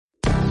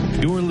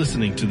You're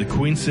listening to the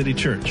Queen City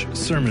Church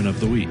Sermon of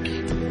the Week.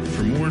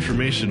 For more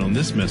information on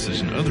this message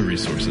and other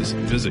resources,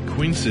 visit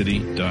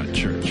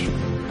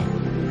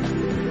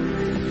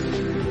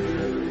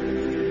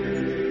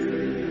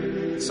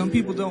queencity.church. Some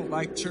people don't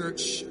like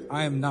church.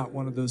 I am not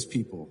one of those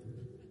people.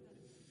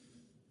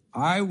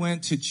 I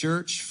went to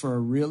church for a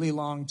really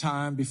long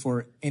time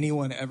before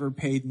anyone ever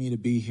paid me to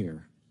be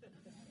here.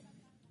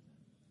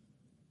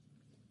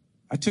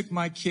 I took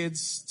my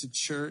kids to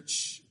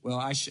church. Well,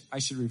 I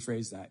should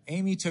rephrase that.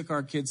 Amy took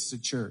our kids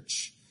to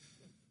church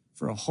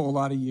for a whole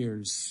lot of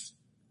years,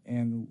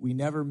 and we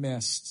never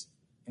missed.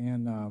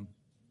 And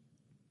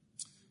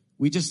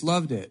we just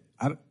loved it.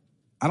 I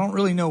don't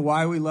really know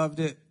why we loved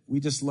it.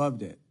 We just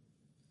loved it.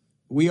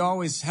 We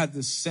always had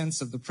this sense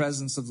of the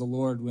presence of the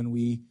Lord when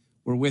we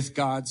were with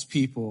God's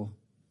people,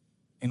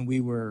 and we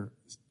were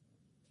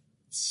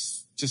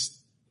just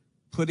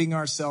putting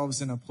ourselves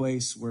in a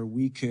place where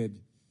we could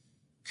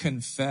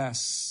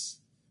confess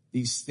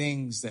these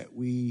things that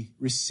we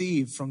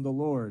receive from the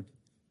Lord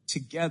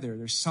together.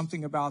 There's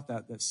something about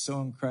that that's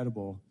so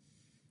incredible.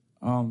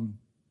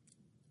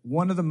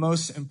 One of the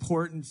most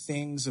important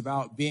things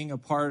about being a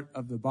part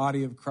of the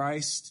body of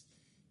Christ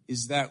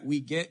is that we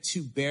get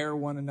to bear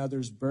one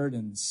another's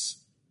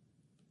burdens.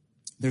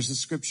 There's a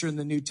scripture in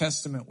the New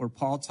Testament where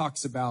Paul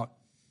talks about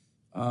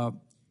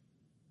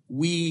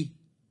we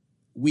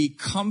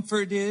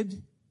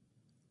comforted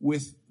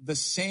with the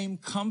same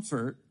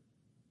comfort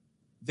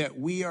that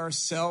we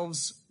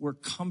ourselves were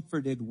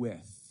comforted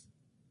with.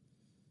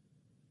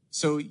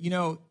 So,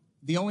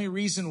 the only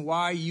reason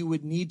why you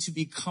would need to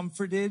be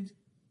comforted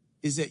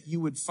is that you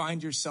would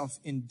find yourself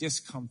in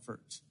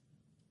discomfort.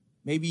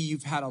 Maybe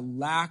you've had a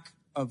lack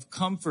of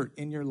comfort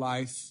in your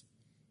life,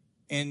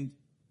 and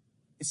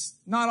it's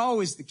not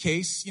always the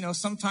case.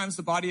 Sometimes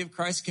the body of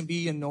Christ can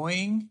be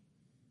annoying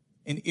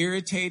and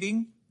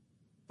irritating,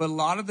 but a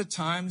lot of the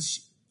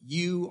times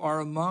you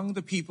are among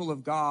the people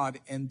of God,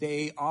 and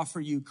they offer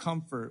you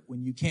comfort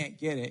when you can't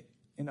get it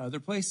in other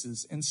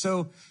places. And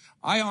so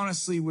I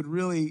honestly would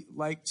really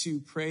like to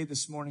pray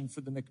this morning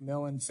for the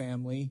McMillan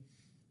family.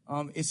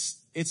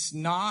 It's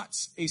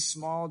not a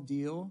small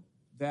deal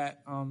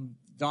that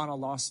Donna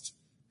lost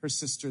her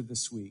sister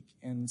this week.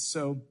 And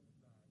so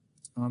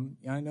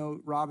I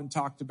know Robin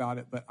talked about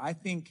it, but I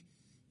think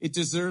it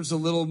deserves a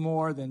little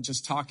more than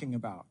just talking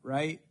about,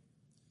 right?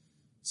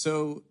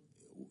 So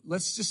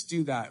let's just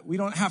do that. We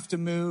don't have to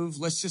move.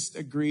 Let's just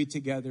agree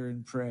together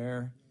in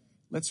prayer.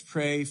 Let's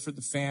pray for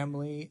the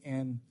family.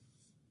 And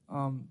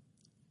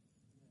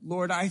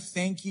Lord, I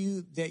thank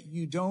you that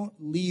you don't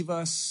leave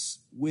us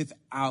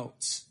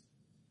without.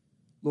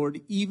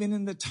 Lord, even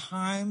in the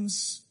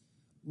times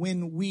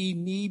when we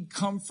need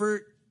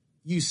comfort,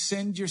 you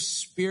send your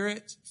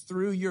Spirit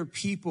through your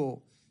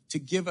people to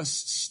give us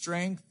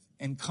strength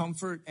and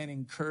comfort and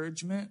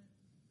encouragement.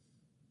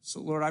 So,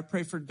 Lord, I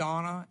pray for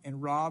Donna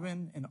and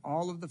Robin and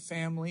all of the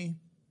family,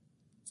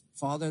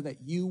 Father, that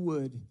you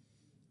would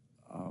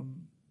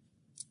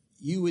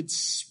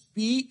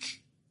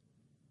speak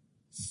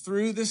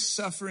through this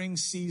suffering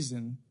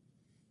season,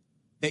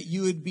 that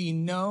you would be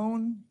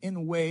known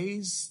in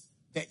ways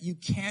that you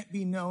can't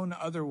be known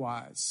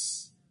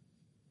otherwise.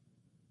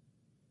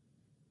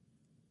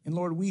 And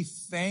Lord, we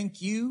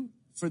thank you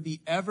for the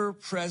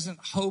ever-present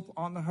hope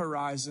on the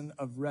horizon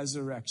of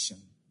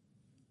resurrection.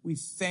 We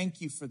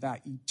thank you for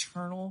that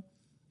eternal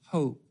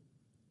hope,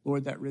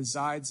 Lord, that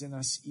resides in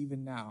us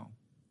even now.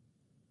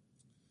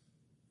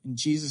 In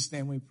Jesus'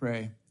 name we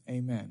pray,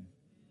 amen.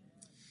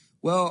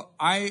 Well,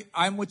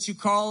 I'm what you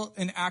call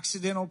an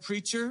accidental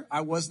preacher.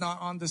 I was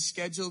not on the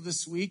schedule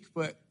this week,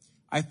 but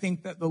I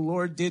think that the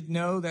Lord did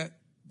know that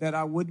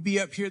I would be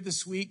up here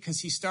this week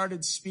because he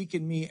started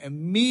speaking to me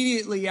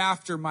immediately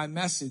after my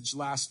message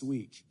last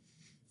week.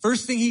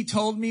 First thing he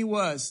told me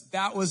was,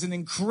 that was an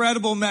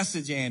incredible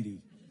message, Andy.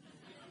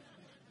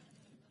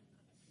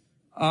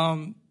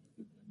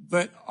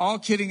 But all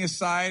kidding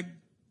aside,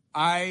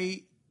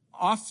 I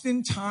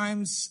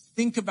oftentimes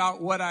think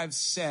about what I've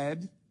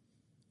said,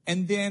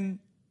 and then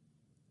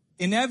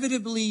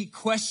inevitably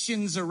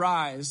questions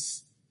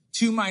arise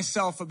to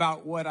myself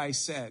about what I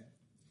said.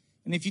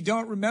 And if you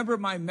don't remember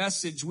my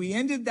message, we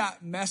ended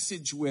that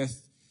message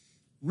with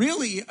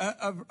really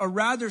a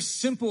rather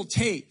simple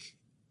take.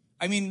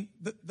 I mean,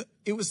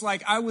 it was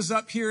like I was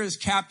up here as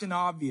Captain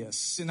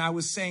Obvious, and I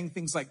was saying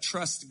things like,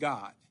 trust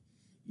God.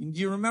 Do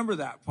you remember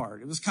that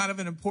part? It was kind of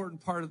an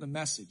important part of the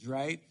message,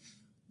 right?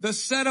 The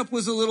setup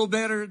was a little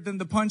better than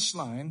the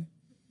punchline,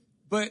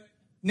 but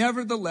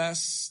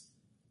nevertheless,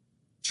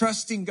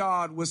 trusting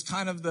God was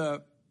kind of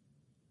the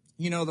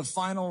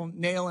final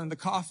nail in the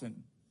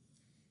coffin.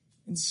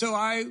 And so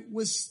I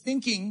was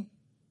thinking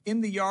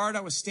in the yard,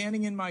 I was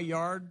standing in my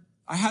yard.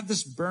 I have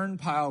this burn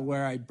pile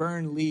where I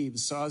burn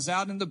leaves. So I was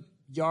out in the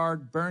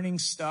yard burning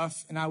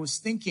stuff, and I was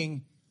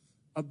thinking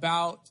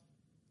about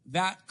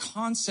that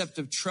concept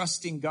of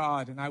trusting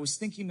God. And I was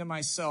thinking to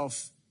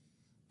myself,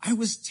 I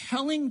was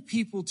telling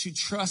people to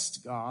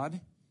trust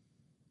God,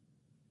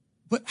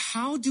 but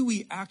how do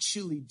we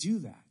actually do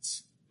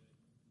that?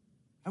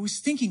 I was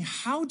thinking,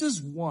 how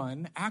does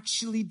one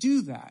actually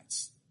do that?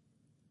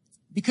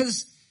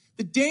 Because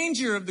the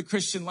danger of the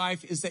Christian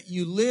life is that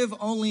you live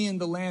only in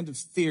the land of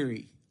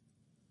theory.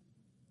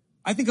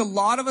 I think a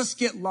lot of us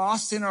get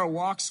lost in our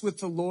walks with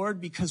the Lord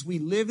because we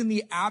live in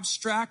the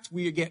abstract.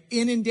 We get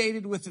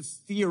inundated with the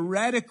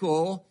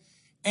theoretical.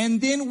 And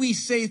then we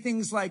say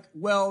things like,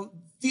 well,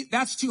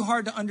 that's too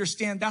hard to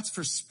understand. That's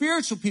for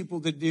spiritual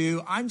people to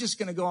do. I'm just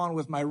going to go on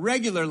with my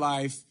regular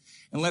life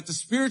and let the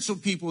spiritual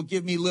people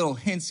give me little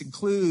hints and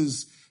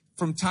clues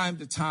from time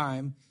to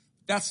time.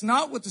 That's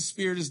not what the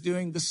Spirit is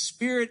doing. The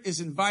Spirit is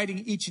inviting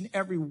each and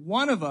every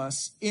one of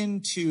us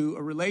into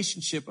a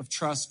relationship of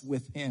trust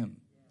with Him.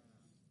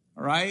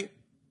 All right?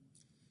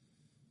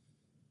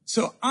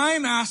 So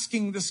I'm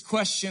asking this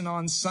question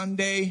on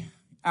Sunday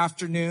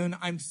afternoon.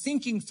 I'm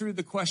thinking through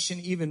the question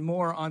even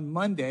more on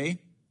Monday.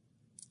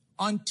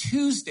 On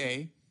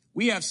Tuesday,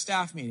 we have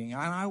staff meeting,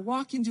 and I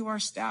walk into our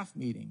staff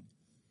meeting,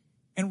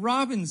 and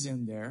Robin's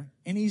in there,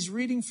 and he's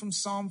reading from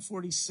Psalm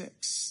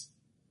 46.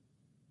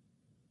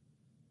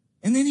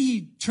 And then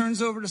he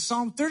turns over to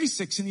Psalm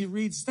 36, and he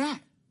reads that.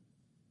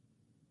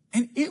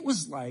 And it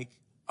was like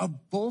a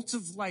bolt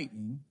of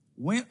lightning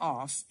went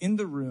off in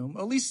the room.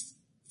 At least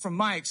from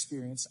my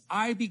experience,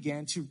 I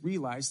began to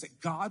realize that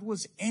God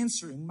was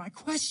answering my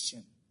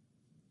question.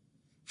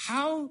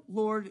 How,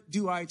 Lord,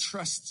 do I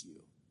trust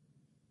you?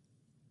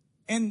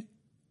 And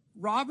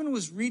Robin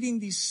was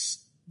reading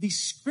these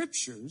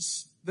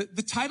scriptures.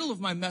 The title of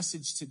my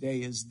message today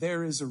is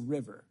There is a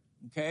River,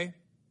 okay?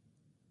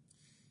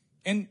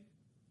 And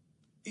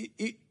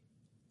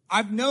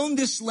I've known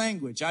this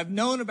language. I've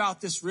known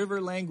about this river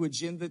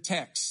language in the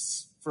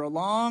texts for a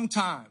long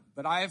time,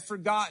 but I have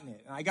forgotten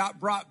it. And I got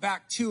brought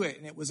back to it,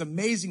 and it was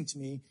amazing to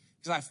me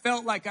because I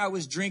felt like I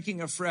was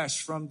drinking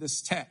afresh from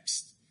this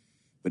text.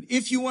 But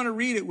if you want to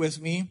read it with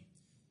me,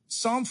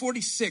 Psalm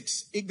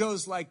 46, it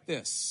goes like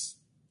this.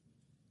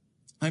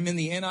 I'm in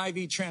the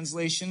NIV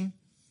translation.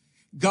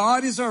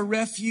 God is our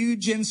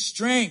refuge and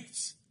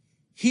strength.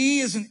 He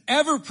is an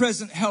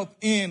ever-present help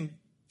in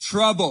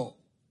trouble.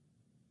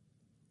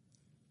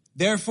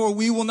 Therefore,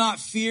 we will not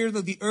fear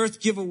though the earth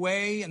give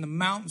away and the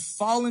mountain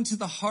fall into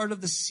the heart of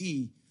the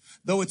sea.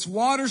 Though its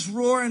waters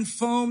roar and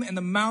foam and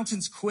the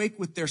mountains quake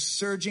with their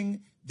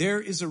surging, there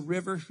is a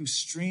river whose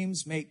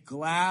streams make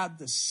glad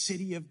the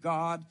city of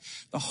God,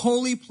 the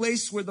holy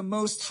place where the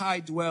Most High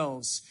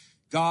dwells.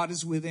 God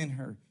is within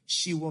her.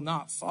 She will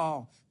not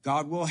fall.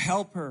 God will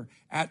help her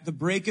at the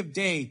break of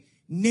day.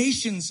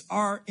 Nations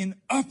are in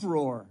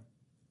uproar.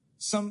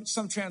 Some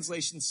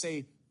translations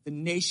say the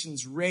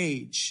nations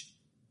rage.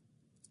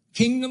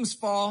 Kingdoms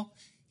fall.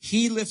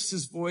 He lifts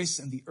his voice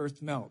and the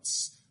earth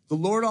melts. The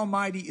Lord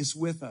Almighty is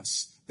with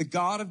us. The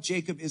God of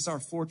Jacob is our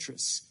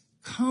fortress.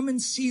 Come and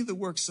see the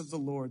works of the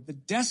Lord, the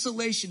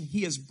desolation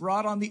he has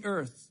brought on the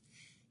earth.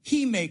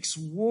 He makes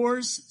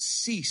wars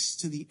cease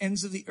to the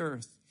ends of the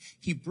earth.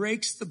 He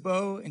breaks the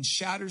bow and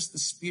shatters the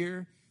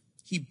spear.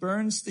 He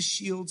burns the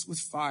shields with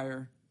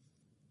fire.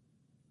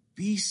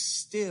 Be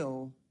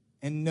still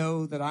and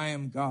know that I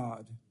am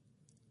God.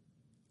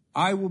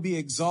 I will be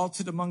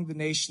exalted among the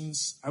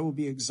nations. I will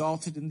be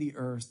exalted in the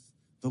earth.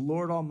 The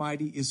Lord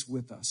Almighty is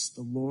with us.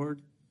 The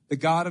Lord, the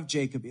God of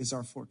Jacob, is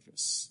our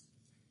fortress.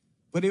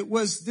 But it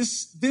was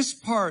this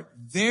part,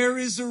 there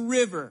is a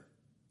river.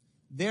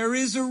 There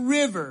is a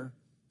river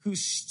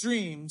whose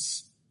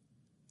streams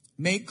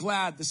make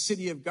glad the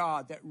city of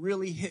God, that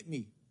really hit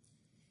me.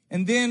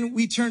 And then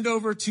we turned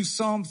over to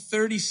Psalm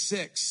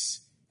 36.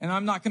 And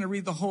I'm not going to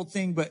read the whole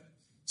thing, but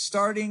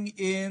starting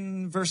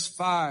in verse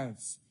 5.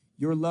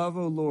 Your love,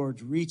 O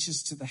Lord,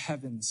 reaches to the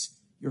heavens,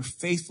 your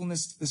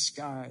faithfulness to the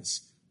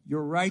skies.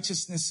 Your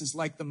righteousness is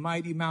like the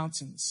mighty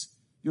mountains.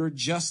 Your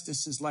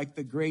justice is like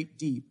the great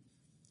deep.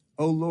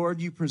 O Lord,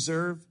 you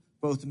preserve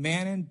both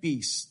man and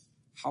beast.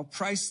 How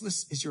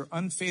priceless is your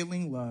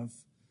unfailing love.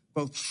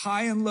 Both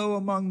high and low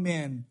among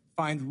men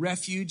find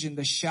refuge in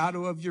the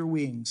shadow of your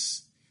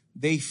wings.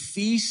 They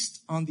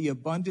feast on the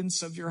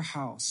abundance of your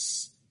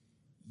house.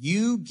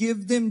 You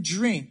give them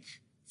drink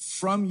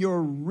from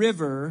your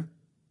river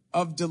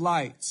of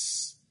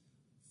delights.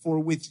 For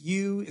with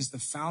you is the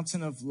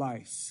fountain of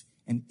life,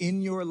 and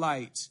in your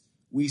light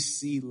we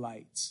see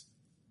light.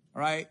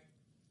 All right?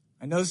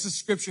 I know this is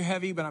scripture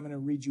heavy, but I'm going to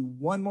read you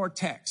one more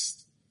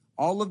text.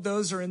 All of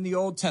those are in the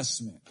Old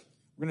Testament.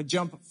 We're going to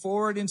jump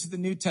forward into the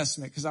New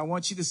Testament because I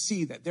want you to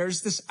see that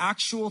there's this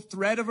actual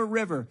thread of a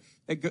river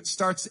that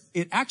starts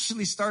in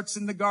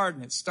the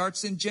garden. It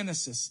starts in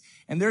Genesis.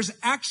 And there's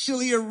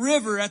actually a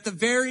river at the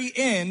very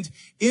end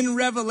in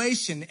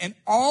Revelation. And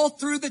all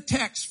through the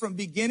text from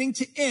beginning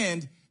to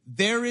end,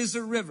 there is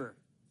a river.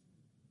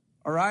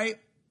 All right?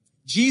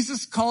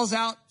 Jesus calls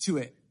out to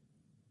it.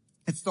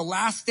 It's the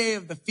last day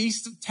of the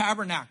Feast of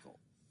Tabernacle.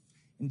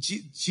 And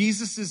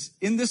Jesus is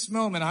in this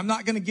moment. I'm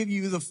not going to give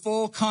you the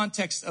full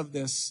context of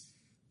this,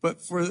 but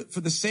for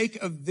the sake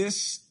of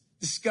this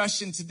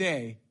discussion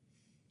today,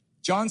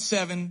 John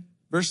 7,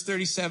 verse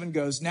 37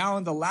 goes, now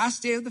on the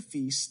last day of the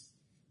feast,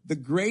 the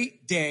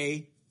great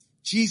day,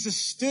 Jesus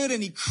stood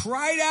and he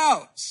cried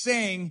out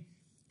saying,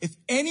 If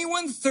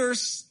anyone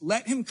thirsts,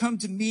 let him come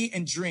to me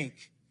and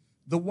drink.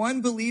 The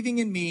one believing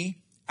in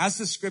me, as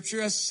the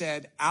scripture has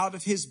said, out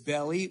of his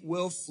belly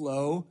will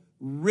flow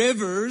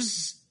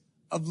rivers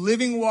of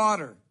living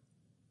water.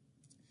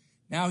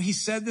 Now he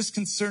said this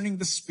concerning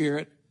the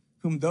Spirit,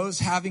 whom those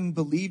having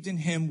believed in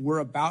him were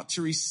about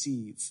to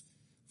receive.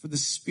 For the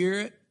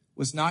Spirit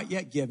was not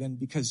yet given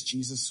because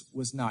Jesus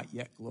was not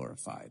yet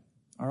glorified.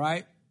 All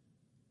right?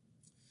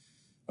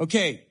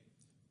 Okay,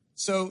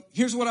 so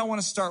here's what I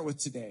want to start with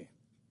today.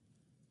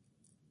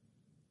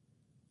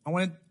 I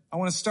want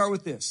to start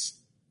with this.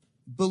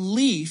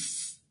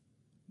 Belief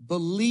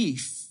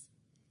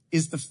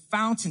is the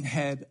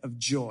fountainhead of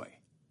joy.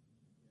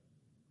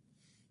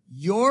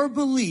 Your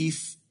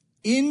belief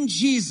in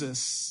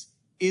Jesus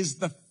is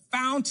the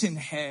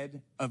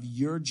fountainhead of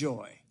your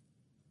joy.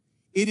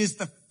 It is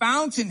the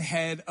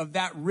fountainhead of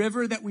that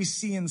river that we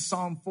see in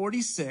Psalm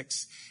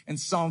 46 and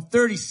Psalm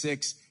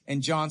 36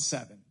 and John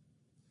 7.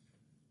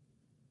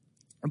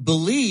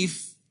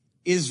 Belief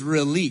is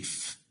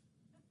relief.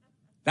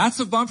 That's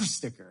a bumper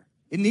sticker.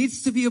 It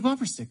needs to be a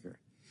bumper sticker.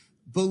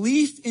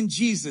 Belief in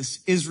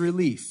Jesus is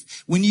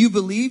relief. When you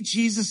believe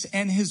Jesus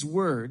and his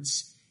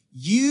words,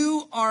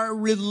 you are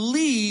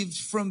relieved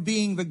from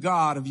being the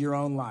God of your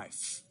own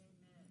life.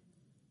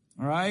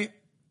 All right?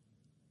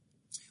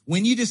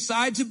 When you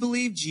decide to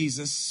believe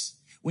Jesus,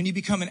 when you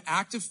become an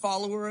active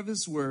follower of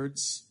his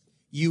words,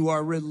 you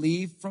are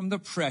relieved from the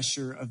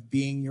pressure of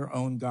being your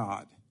own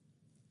God.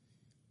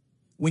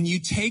 When you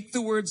take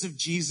the words of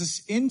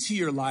Jesus into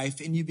your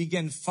life and you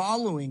begin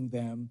following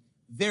them,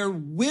 there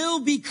will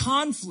be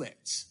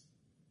conflict.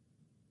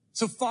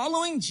 So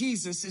following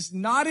Jesus is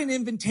not an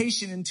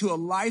invitation into a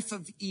life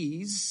of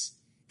ease.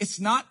 It's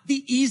not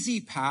the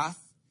easy path.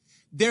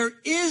 There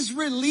is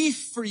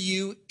relief for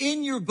you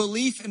in your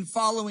belief in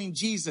following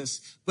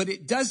Jesus, but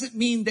it doesn't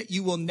mean that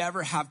you will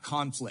never have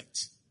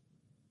conflict.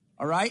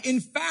 All right? In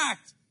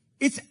fact,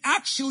 it's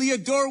actually a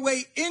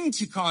doorway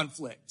into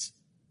conflict.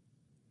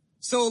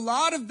 So a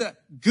lot of the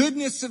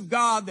goodness of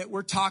God that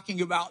we're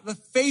talking about, the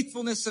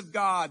faithfulness of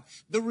God,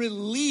 the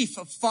relief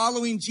of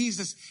following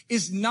Jesus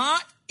is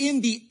not in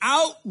the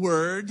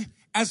outward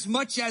as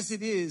much as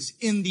it is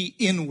in the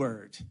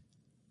inward.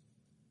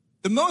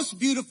 The most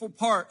beautiful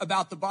part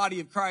about the body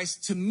of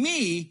Christ to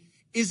me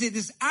is it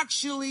is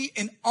actually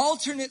an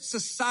alternate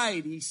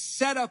society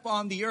set up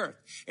on the earth.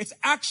 It's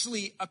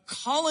actually a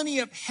colony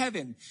of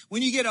heaven.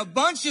 When you get a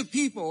bunch of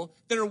people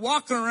that are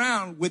walking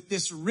around with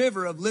this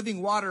river of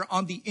living water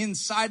on the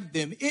inside of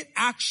them, it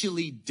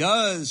actually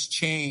does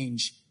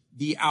change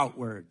the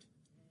outward.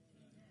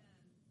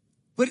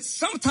 But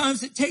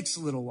sometimes it takes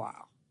a little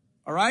while.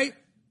 All right?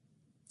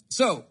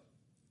 So,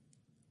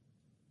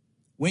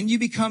 when you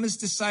become his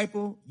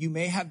disciple, you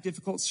may have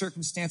difficult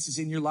circumstances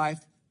in your life,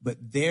 but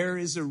there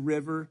is a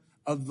river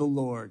of the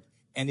Lord,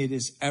 and it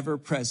is ever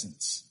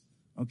present.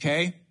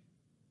 Okay?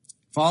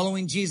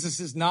 Following Jesus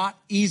is not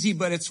easy,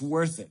 but it's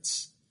worth it.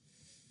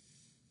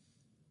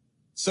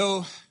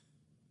 So,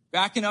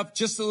 backing up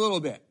just a little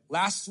bit.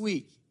 Last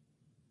week,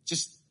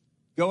 just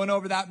going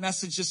over that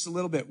message just a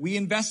little bit, we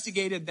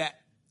investigated that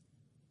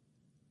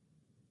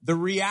the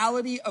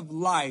reality of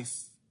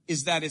life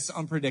is that it's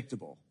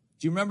unpredictable.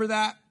 Do you remember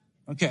that?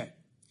 Okay.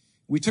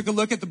 We took a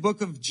look at the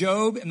book of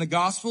Job and the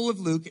Gospel of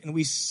Luke, and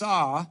we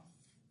saw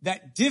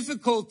that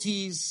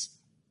difficulties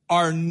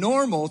are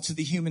normal to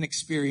the human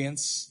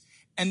experience,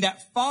 and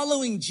that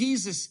following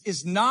Jesus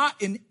is not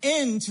an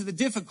end to the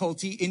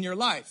difficulty in your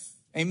life.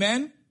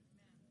 Amen?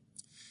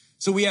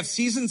 So we have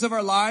seasons of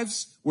our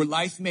lives where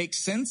life makes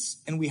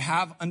sense, and we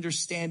have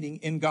understanding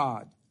in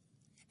God.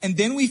 And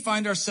then we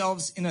find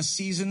ourselves in a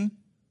season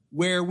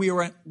where we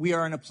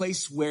are in a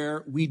place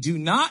where we do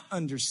not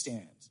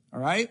understand. All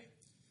right?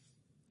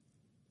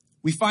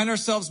 We find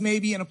ourselves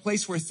maybe in a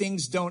place where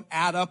things don't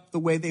add up the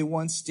way they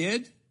once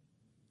did,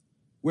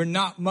 where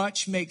not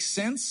much makes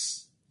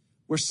sense,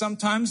 where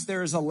sometimes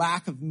there is a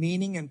lack of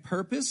meaning and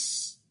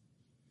purpose,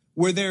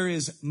 where there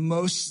is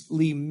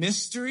mostly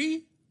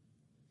mystery,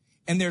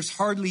 and there's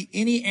hardly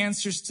any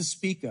answers to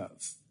speak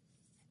of.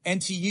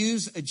 And to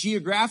use a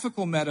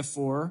geographical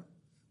metaphor,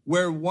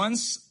 where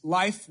once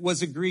life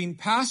was a green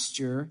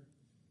pasture,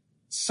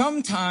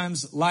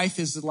 sometimes life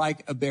is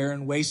like a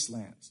barren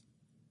wasteland.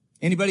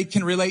 Anybody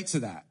can relate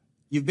to that?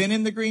 You've been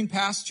in the green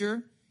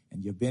pasture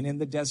and you've been in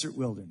the desert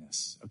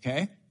wilderness,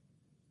 okay?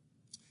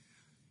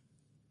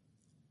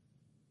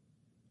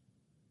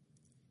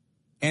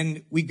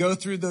 And we go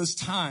through those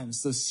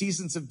times, those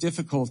seasons of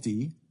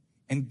difficulty,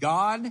 and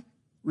God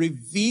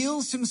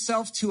reveals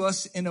himself to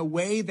us in a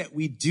way that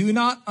we do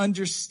not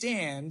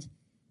understand.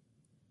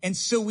 And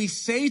so we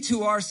say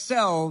to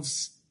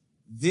ourselves,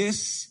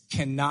 this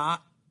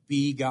cannot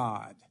be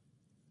God.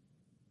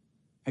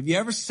 Have you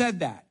ever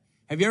said that?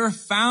 Have you ever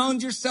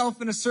found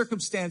yourself in a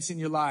circumstance in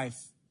your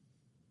life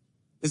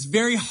that's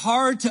very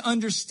hard to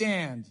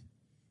understand?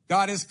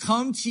 God has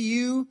come to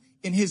you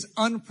in his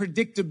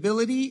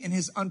unpredictability, in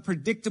his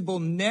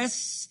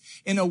unpredictableness,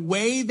 in a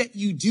way that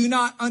you do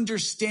not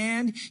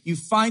understand. You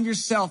find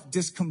yourself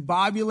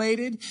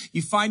discombobulated.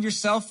 You find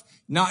yourself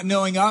not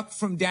knowing up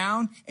from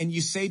down, and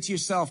you say to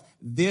yourself,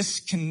 this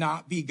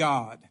cannot be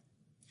God.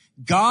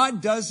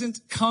 God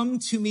doesn't come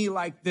to me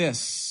like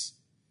this.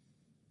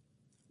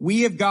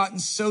 We have gotten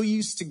so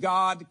used to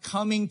God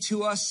coming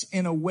to us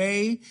in a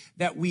way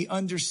that we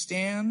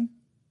understand.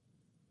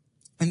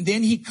 And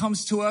then he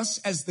comes to us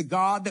as the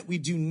God that we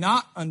do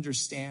not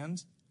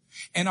understand.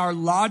 And our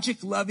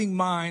logic-loving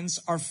minds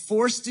are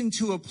forced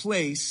into a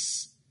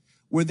place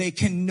where they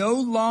can no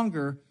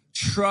longer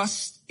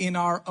trust in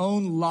our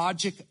own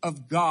logic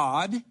of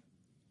God.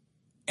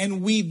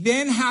 And we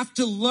then have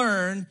to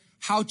learn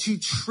how to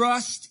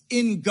trust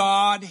in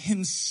God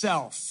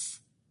himself.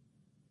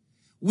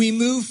 We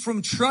move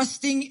from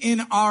trusting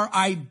in our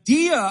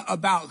idea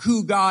about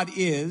who God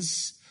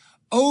is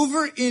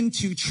over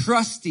into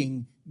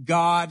trusting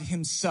God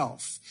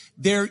himself.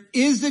 There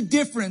is a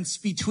difference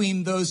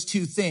between those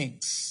two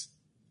things.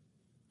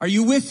 Are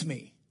you with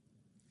me?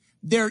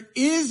 There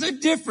is a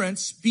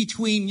difference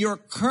between your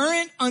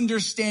current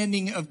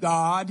understanding of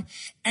God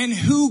and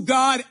who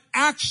God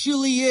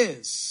actually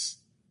is.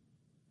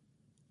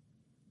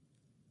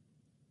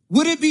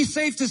 Would it be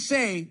safe to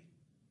say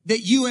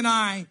that you and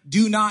I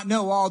do not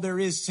know all there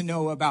is to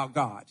know about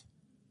God?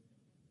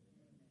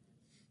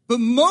 But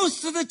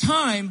most of the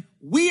time,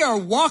 we are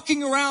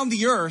walking around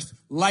the earth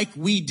like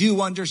we do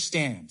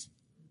understand.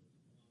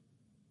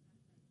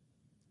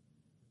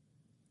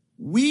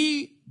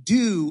 We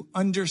do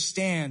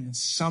understand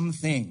some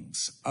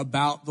things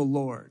about the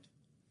Lord,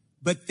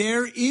 but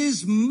there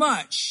is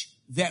much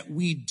that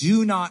we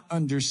do not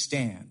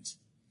understand.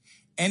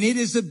 And it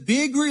is a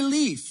big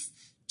relief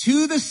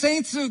to the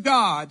saints of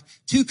God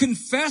to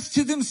confess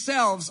to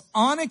themselves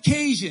on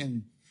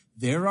occasion,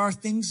 there are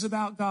things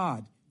about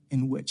God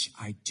in which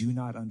I do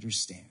not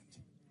understand.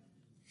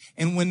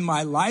 And when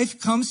my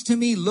life comes to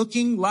me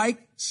looking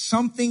like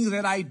something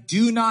that I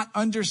do not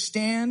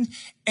understand,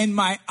 and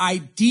my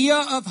idea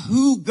of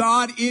who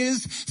God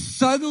is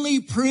suddenly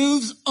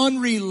proves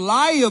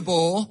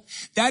unreliable,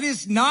 that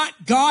is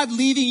not God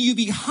leaving you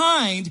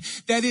behind.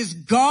 That is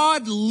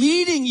God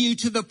leading you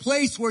to the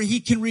place where he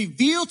can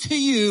reveal to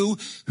you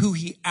who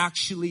he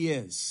actually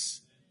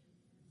is.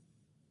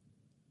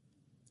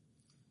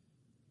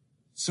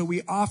 So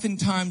we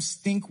oftentimes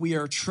think we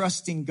are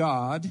trusting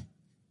God,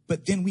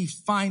 but then we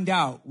find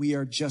out we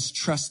are just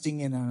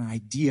trusting in an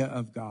idea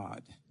of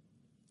God.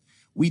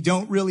 We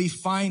don't really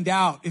find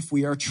out if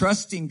we are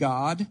trusting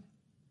God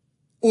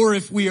or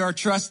if we are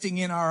trusting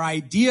in our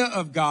idea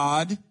of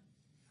God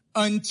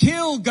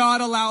until God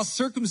allows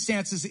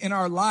circumstances in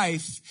our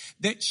life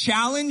that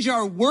challenge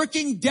our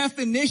working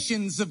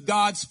definitions of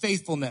God's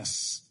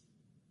faithfulness.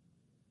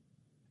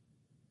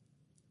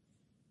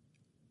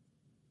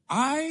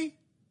 I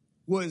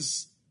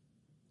was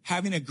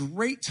having a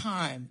great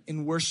time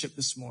in worship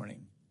this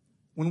morning.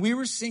 When we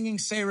were singing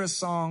Sarah's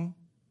song,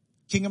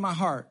 King of My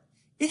Heart,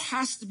 it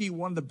has to be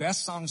one of the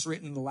best songs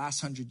written in the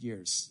last 100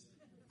 years.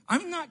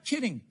 I'm not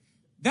kidding.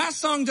 That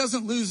song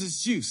doesn't lose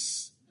its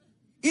juice.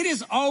 It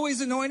is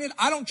always anointed.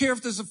 I don't care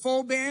if there's a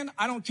full band.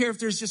 I don't care if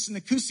there's just an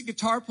acoustic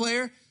guitar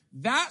player.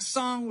 That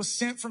song was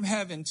sent from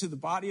heaven to the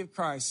body of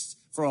Christ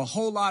for a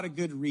whole lot of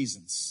good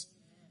reasons.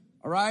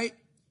 All right?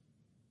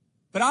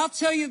 But I'll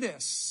tell you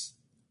this.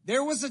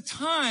 There was a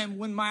time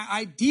when my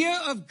idea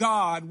of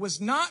God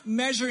was not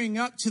measuring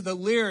up to the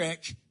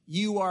lyric,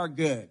 you are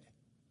good.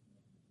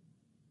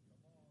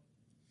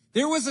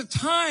 There was a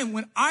time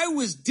when I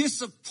was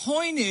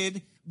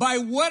disappointed by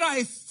what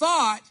I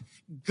thought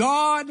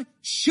God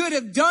should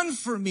have done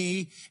for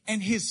me,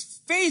 and his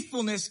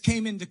faithfulness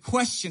came into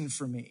question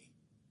for me.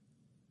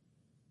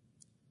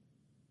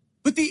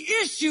 But the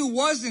issue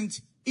wasn't,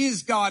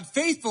 is God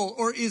faithful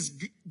or is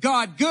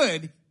God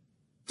good?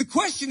 The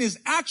question is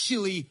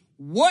actually,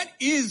 what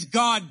is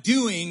God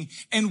doing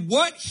and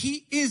what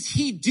is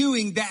he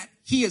doing that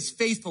he is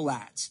faithful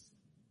at?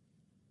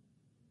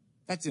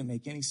 That didn't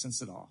make any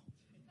sense at all.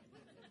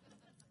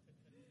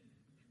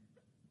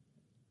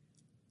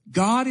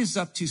 God is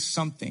up to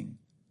something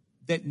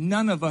that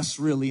none of us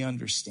really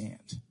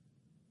understand.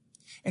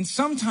 And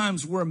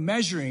sometimes we're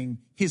measuring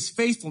his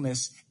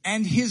faithfulness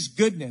and his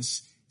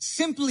goodness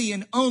simply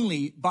and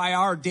only by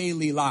our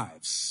daily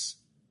lives.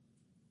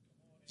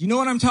 Do you know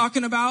what I'm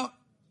talking about?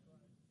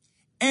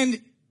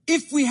 And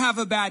if we have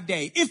a bad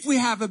day, if we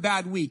have a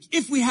bad week,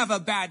 if we have a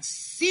bad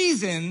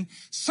season,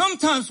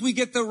 sometimes we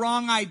get the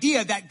wrong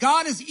idea that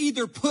God is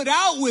either put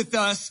out with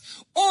us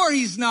or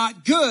he's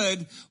not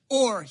good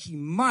or he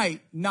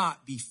might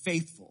not be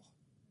faithful.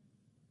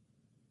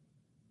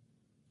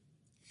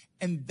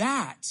 And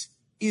that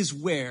is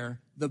where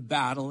the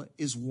battle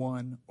is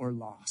won or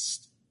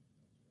lost.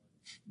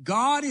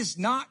 God is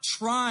not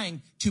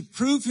trying to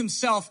prove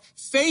himself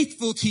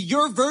faithful to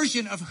your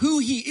version of who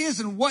he is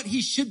and what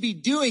he should be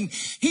doing.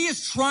 He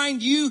is trying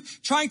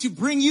to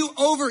bring you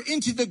over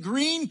into the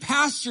green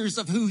pastures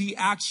of who he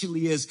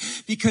actually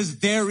is, because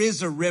there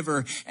is a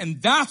river,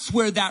 and that's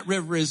where that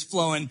river is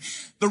flowing.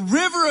 The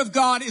river of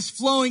God is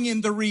flowing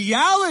in the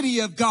reality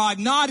of God,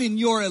 not in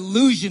your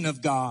illusion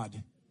of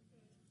God.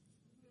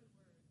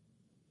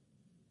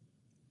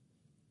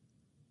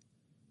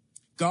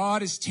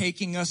 God is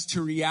taking us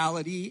to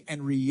reality,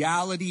 and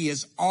reality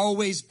is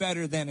always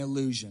better than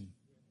illusion.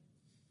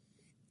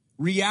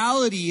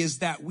 Reality is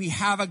that we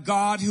have a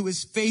God who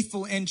is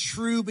faithful and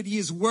true, but he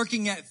is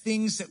working at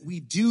things that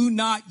we do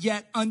not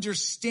yet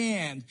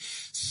understand.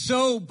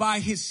 So by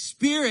his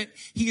Spirit,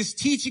 he is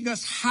teaching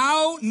us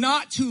how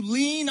not to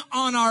lean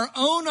on our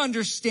own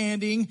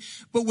understanding,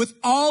 but with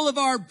all of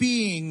our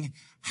being,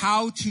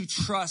 how to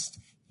trust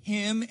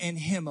him and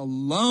him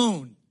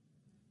alone.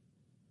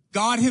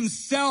 God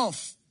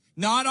himself,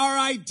 not our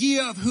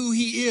idea of who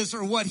he is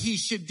or what he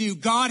should do.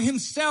 God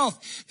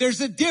himself. There's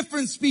a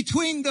difference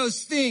between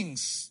those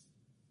things.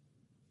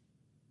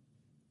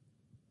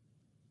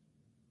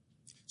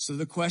 So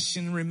the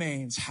question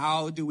remains,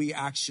 how do we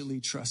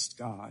actually trust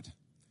God?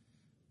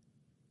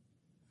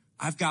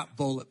 I've got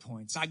bullet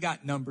points. I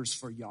got numbers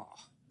for y'all.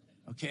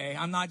 Okay?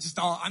 I'm not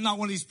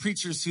one of these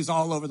preachers who's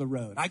all over the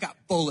road. I got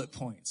bullet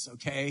points,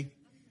 okay?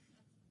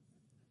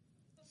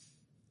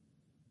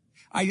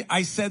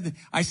 I said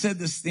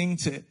this thing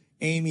to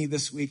Amy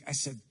this week. I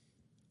said,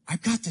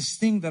 I've got this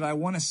thing that I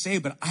want to say,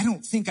 but I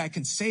don't think I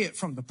can say it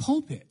from the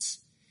pulpit.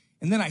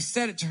 And then I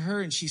said it to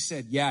her, and she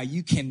said, yeah,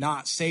 you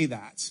cannot say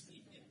that.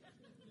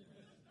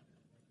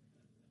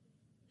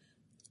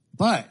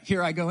 But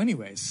here I go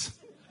anyways.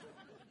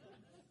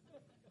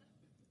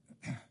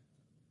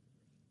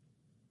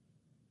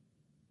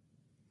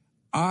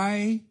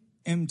 I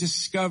am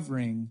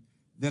discovering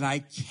that I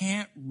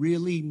can't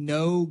really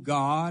know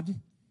God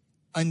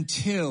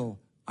until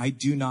I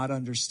do not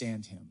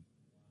understand him.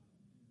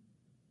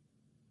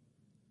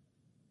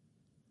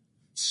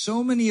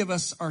 So many of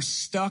us are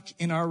stuck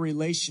in our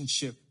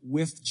relationship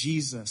with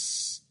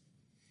Jesus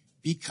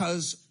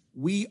because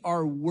we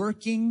are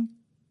working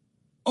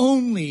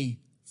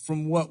only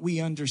from what we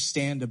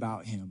understand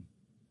about him.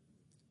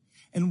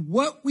 And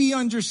what we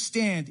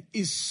understand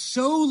is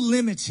so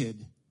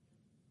limited,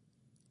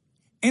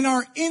 and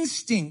our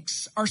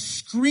instincts are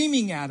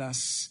screaming at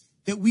us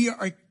that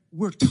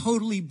we're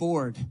totally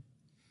bored.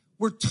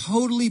 We're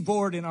totally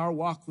bored in our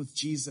walk with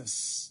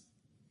Jesus.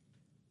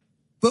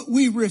 But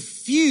we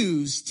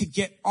refuse to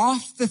get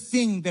off the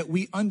thing that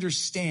we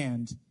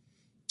understand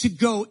to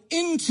go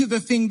into the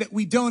thing that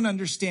we don't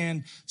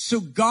understand. So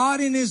God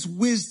in his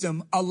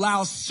wisdom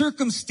allows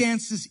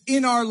circumstances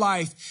in our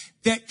life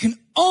that can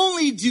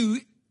only do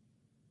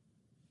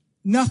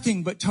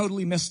nothing but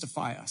totally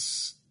mystify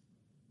us.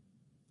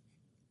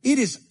 It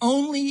is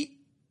only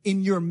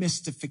in your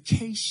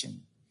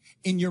mystification,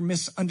 in your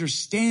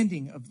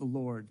misunderstanding of the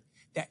Lord,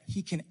 that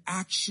he can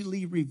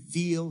actually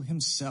reveal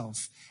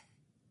himself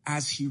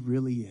as he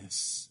really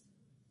is.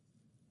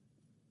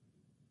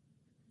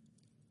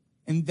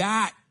 And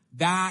that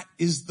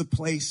is the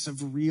place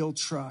of real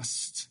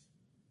trust.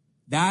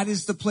 That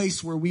is the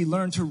place where we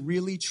learn to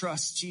really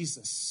trust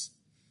Jesus.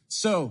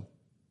 So,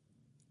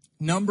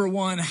 number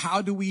one,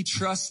 how do we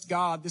trust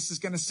God? This is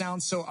going to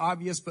sound so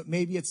obvious, but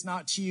maybe it's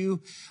not to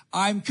you.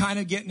 I'm kind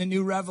of getting a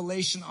new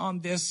revelation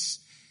on this.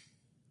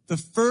 The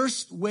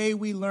first way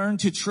we learn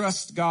to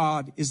trust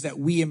God is that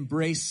we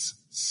embrace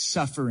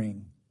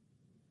suffering.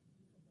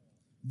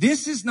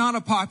 This is not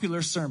a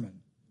popular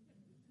sermon,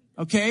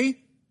 okay?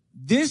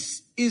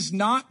 This is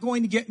not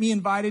going to get me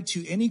invited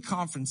to any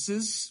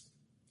conferences,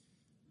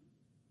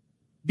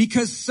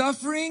 because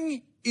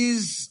suffering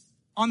is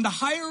on the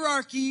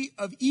hierarchy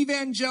of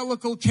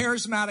evangelical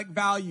charismatic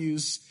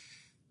values.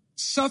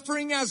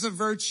 Suffering as a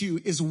virtue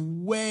is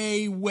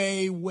way,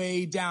 way,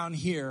 way down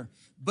here.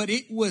 But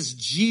it was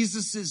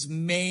Jesus's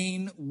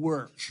main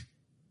work.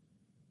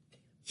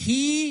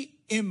 He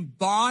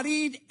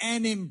embodied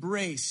and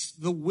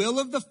embraced the will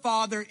of the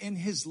Father in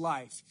his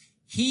life.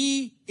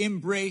 He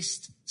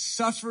embraced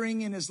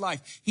suffering in his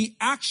life. He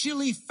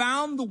actually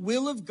found the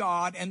will of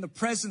God and the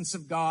presence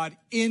of God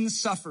in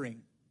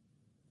suffering.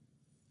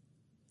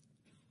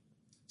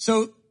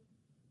 So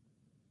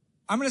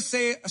I'm going to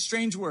say a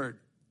strange word.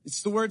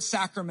 It's the word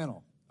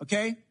sacramental,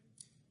 okay?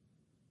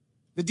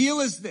 The deal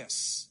is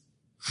this.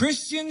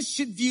 Christians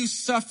should view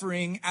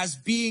suffering as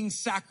being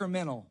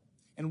sacramental.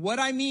 And what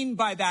I mean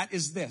by that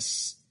is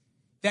this,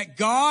 that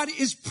God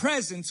is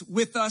present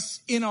with us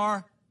in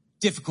our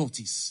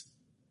difficulties.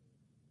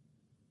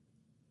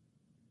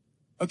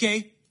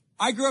 Okay?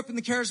 I grew up in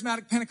the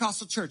charismatic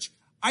Pentecostal church.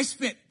 I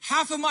spent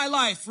half of my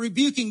life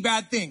rebuking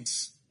bad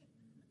things.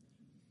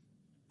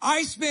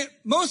 I spent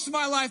most of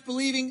my life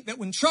believing that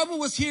when trouble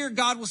was here,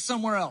 God was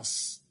somewhere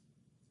else.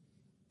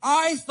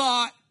 I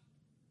thought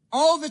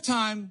all the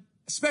time,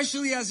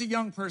 especially as a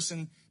young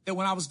person, that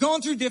when I was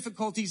going through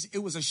difficulties, it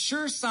was a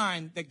sure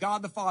sign that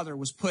God the Father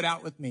was put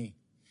out with me,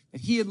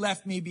 that he had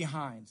left me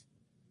behind,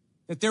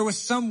 that there was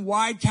some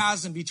wide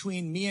chasm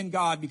between me and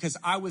God because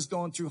I was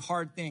going through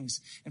hard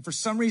things. And for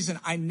some reason,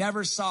 I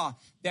never saw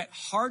that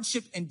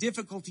hardship and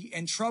difficulty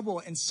and trouble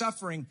and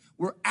suffering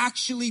were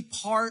actually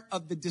part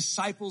of the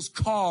disciples'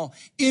 call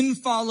in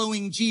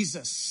following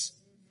Jesus.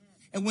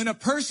 And when a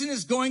person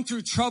is going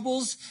through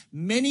troubles,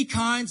 many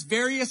kinds,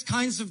 various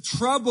kinds of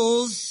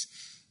troubles,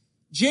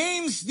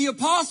 James, the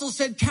apostle,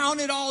 said, count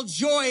it all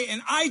joy,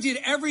 and I did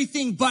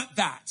everything but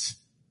that.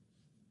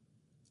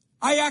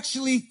 I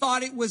actually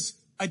thought it was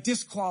a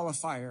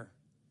disqualifier.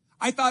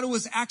 I thought it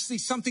was actually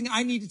something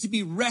I needed to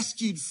be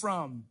rescued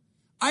from.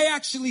 I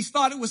actually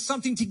thought it was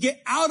something to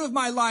get out of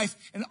my life,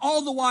 and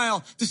all the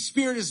while, the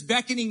Spirit is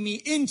beckoning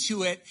me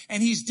into it,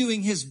 and He's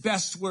doing His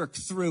best work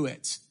through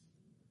it.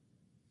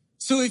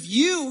 So if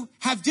you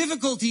have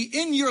difficulty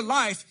in your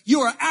life,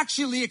 you are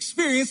actually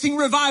experiencing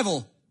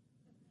revival.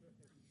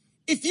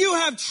 If you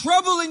have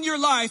trouble in your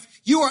life,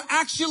 you are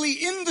actually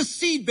in the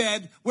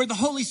seedbed where the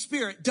Holy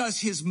Spirit does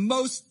His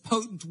most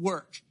potent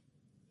work.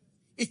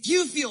 If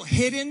you feel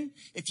hidden,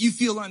 if you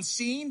feel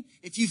unseen,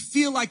 if you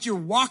feel like you're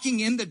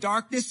walking in the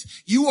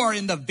darkness, you are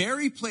in the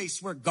very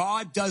place where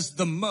God does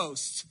the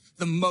most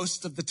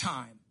of the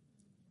time.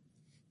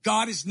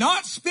 God is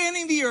not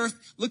spanning the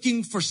earth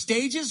looking for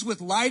stages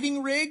with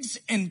lighting rigs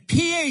and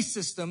PA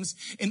systems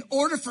in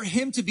order for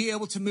Him to be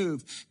able to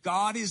move.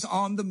 God is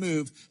on the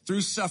move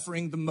through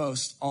suffering the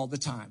most all the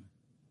time.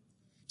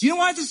 Do you know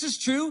why this is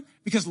true?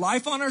 Because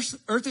life on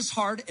earth is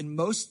hard and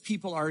most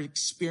people are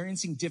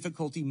experiencing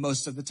difficulty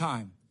most of the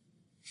time.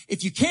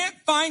 If you can't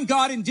find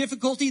God in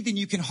difficulty, then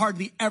you can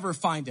hardly ever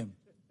find Him.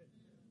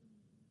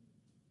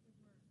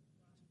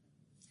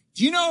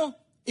 Do you know,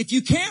 if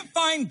you can't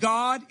find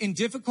God in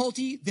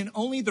difficulty, then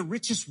only the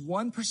richest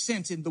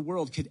 1% in the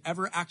world could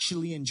ever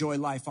actually enjoy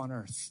life on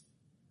earth.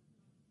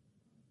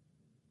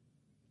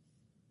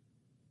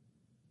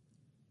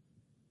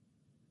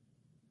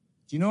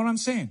 Do you know what I'm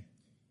saying?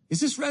 Is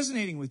this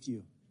resonating with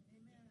you?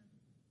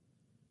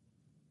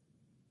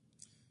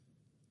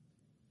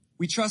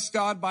 We trust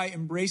God by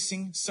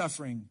embracing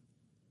suffering.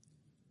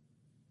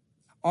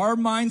 Our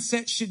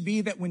mindset should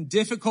be that when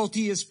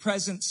difficulty is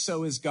present,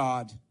 so is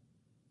God.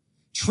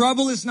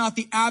 Trouble is not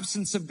the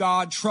absence of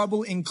God.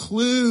 Trouble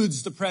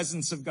includes the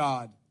presence of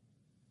God.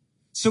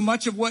 So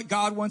much of what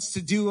God wants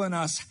to do in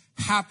us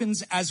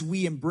happens as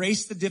we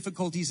embrace the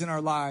difficulties in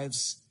our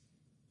lives.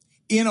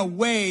 In a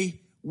way,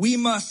 we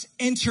must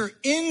enter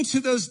into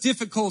those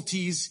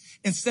difficulties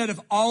instead of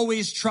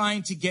always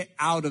trying to get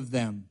out of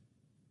them.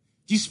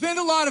 Do you spend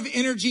a lot of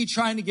energy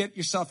trying to get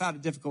yourself out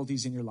of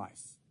difficulties in your life?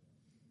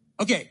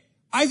 Okay,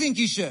 I think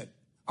you should,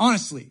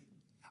 honestly.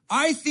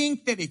 I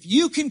think that if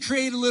you can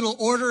create a little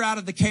order out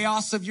of the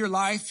chaos of your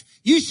life,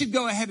 you should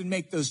go ahead and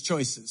make those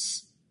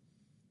choices.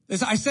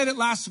 As I said it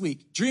last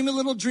week, dream a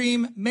little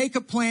dream, make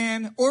a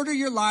plan, order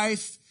your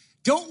life.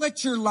 Don't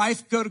let your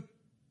life go to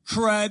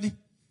crud.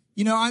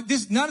 You know,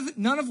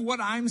 none of what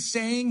I'm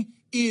saying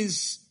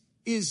is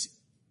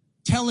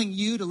telling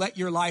you to let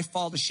your life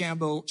fall to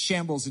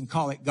shambles and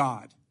call it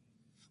God.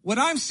 What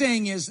I'm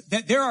saying is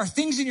that there are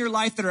things in your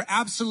life that are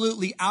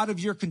absolutely out of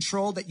your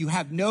control that you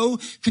have no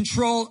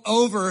control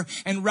over.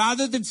 And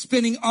rather than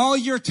spending all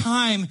your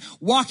time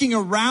walking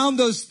around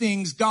those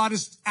things, God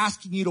is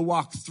asking you to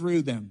walk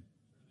through them.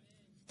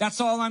 That's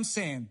all I'm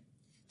saying.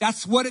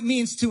 That's what it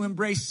means to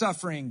embrace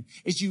suffering,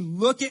 is you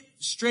look it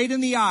straight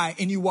in the eye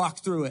and you walk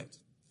through it.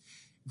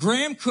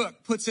 Graham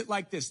Cook puts it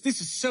like this.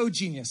 This is so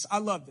genius. I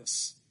love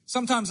this.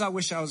 Sometimes I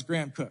wish I was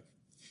Graham Cook.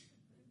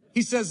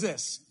 He says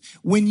this: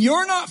 when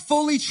you're not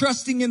fully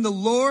trusting in the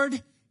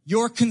Lord,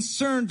 you're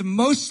concerned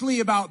mostly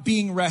about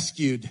being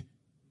rescued.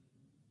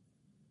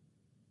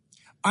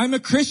 I'm a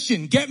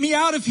Christian. Get me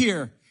out of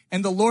here.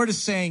 And the Lord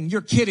is saying,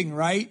 you're kidding,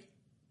 right?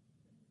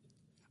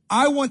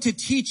 I want to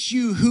teach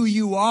you who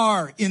you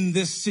are in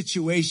this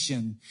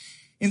situation.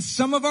 In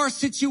some of our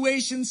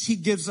situations, He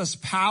gives us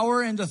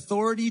power and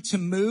authority to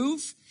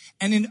move.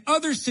 And in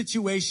other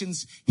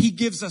situations, He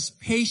gives us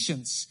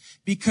patience,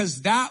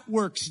 because that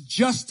works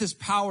just as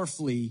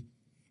powerfully,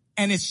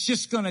 and it's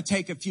just going to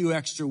take a few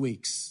extra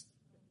weeks.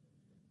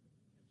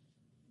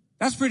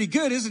 That's pretty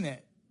good, isn't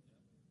it?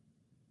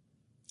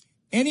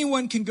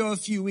 Anyone can go a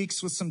few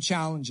weeks with some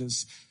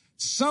challenges.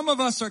 Some of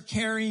us are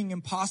carrying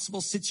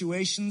impossible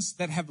situations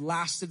that have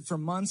lasted for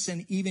months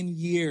and even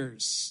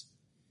years.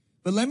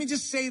 But let me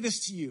just say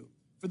this to you.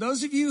 For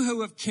those of you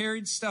who have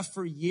carried stuff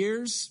for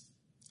years,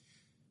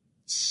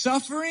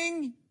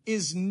 suffering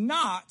is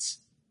not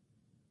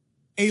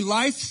a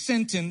life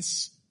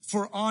sentence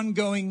for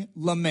ongoing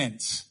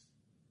lament.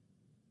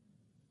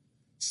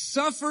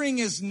 Suffering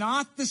is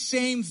not the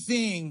same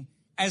thing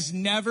as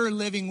never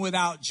living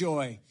without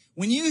joy.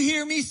 When you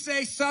hear me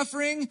say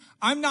suffering,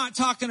 I'm not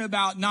talking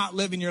about not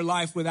living your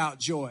life without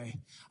joy.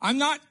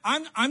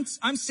 I'm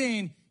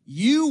saying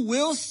you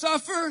will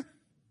suffer,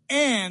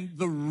 and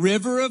the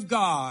river of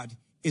God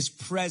is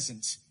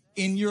present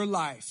in your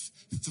life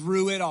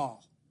through it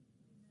all.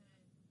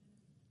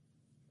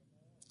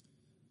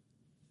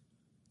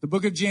 The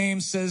book of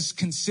James says,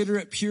 consider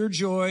it pure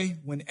joy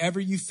whenever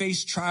you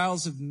face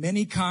trials of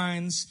many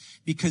kinds,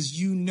 because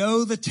you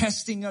know the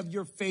testing of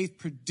your faith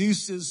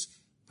produces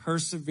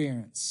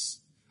perseverance.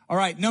 All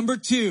right, number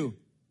 2,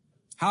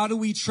 how do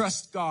we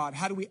trust God?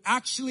 How do we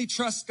actually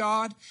trust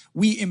God?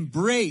 We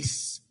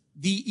embrace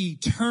the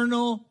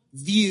eternal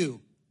view.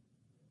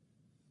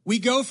 We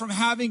go from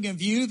having a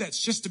view that's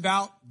just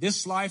about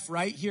this life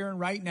right here and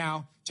right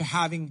now to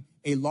having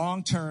a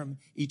long-term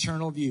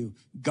eternal view.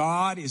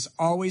 God is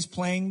always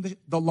playing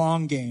the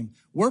long game.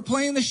 We're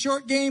playing the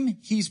short game.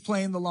 He's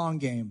playing the long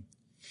game.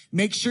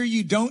 Make sure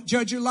you don't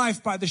judge your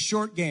life by the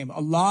short game. A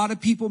lot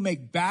of people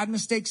make bad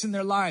mistakes in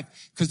their life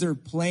because they're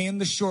playing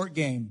the short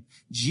game.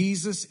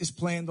 Jesus is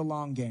playing the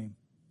long game.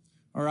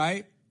 All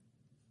right?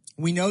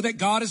 We know that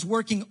God is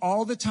working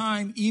all the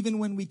time, even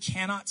when we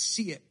cannot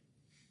see it.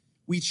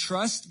 We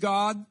trust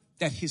God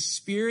that his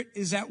Spirit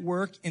is at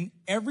work in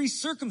every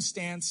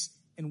circumstance,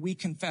 and we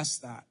confess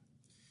that.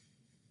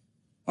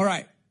 All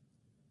right.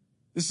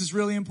 This is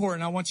really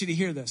important. I want you to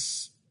hear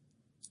this.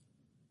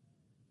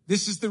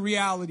 This is the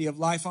reality of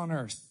life on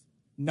earth.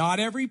 Not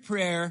every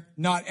prayer,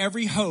 not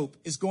every hope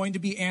is going to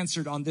be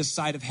answered on this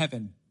side of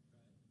heaven.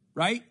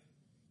 Right?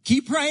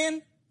 Keep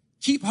praying,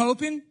 keep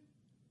hoping,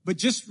 but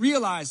just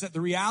realize that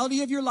the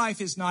reality of your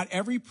life is not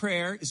every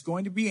prayer is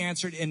going to be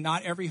answered and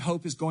not every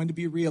hope is going to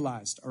be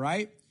realized. All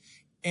right?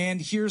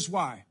 And here's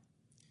why.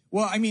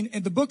 Well, I mean,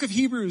 in the book of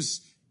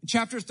Hebrews, in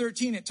chapter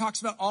 13, it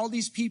talks about all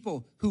these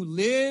people who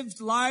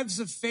lived lives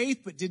of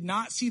faith but did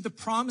not see the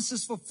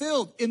promises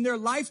fulfilled in their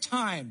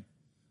lifetime.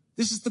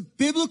 This is the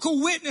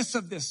biblical witness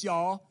of this,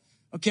 y'all.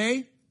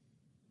 Okay?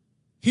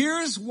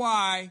 Here's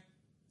why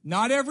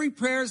not every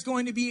prayer is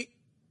going to be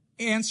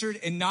answered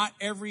and not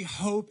every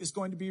hope is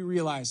going to be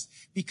realized.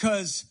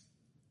 Because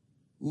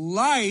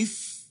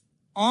life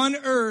on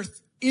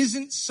earth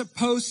isn't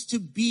supposed to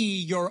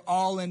be your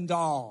all and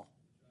all.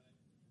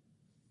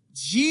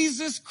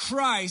 Jesus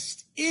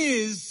Christ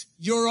is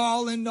your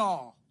all and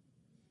all.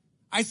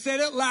 I said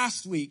it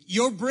last week.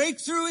 Your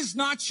breakthrough is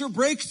not your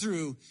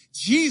breakthrough.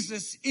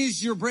 Jesus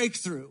is your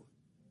breakthrough.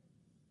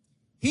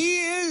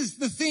 He is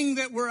the thing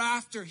that we're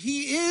after.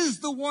 He is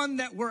the one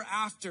that we're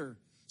after.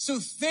 So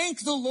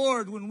thank the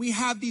Lord when we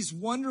have these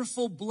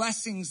wonderful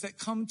blessings that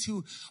come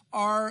to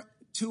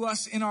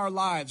us in our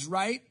lives,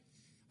 right?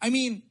 I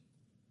mean,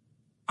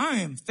 I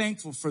am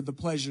thankful for the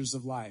pleasures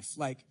of life.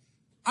 Like,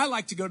 I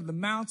like to go to the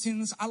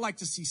mountains. I like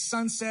to see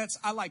sunsets.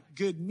 I like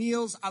good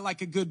meals. I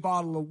like a good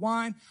bottle of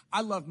wine.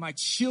 I love my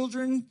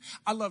children.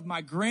 I love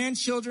my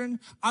grandchildren.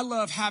 I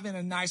love having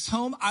a nice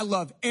home. I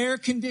love air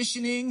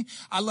conditioning.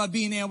 I love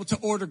being able to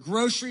order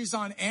groceries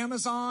on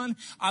Amazon.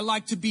 I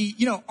like to be,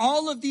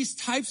 all of these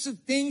types of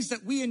things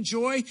that we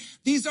enjoy.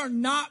 These are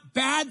not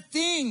bad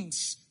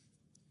things,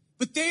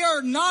 but they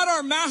are not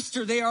our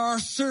master. They are our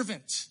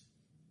servant.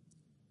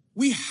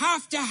 We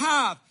have to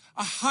have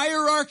a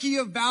hierarchy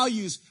of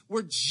values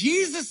where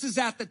Jesus is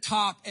at the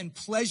top and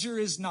pleasure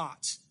is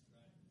not.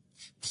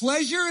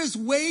 Pleasure is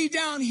way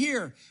down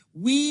here.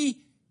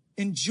 We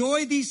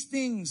enjoy these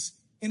things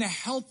in a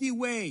healthy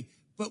way,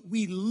 but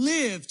we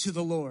live to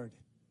the Lord.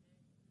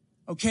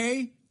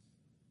 Okay?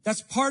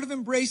 That's part of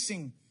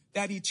embracing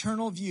that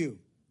eternal view.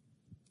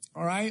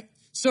 All right?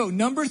 So,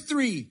 number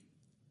 3,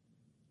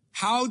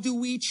 how do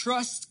we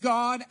trust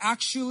God?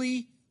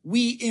 Actually,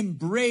 we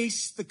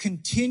embrace the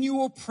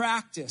continual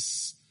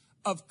practice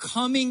of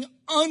coming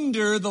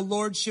under the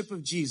lordship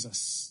of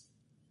Jesus.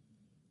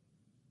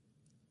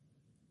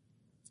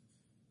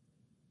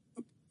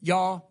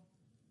 Y'all,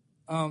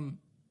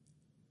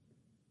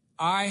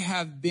 I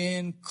have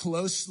been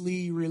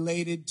closely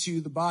related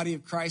to the body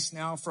of Christ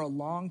now for a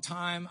long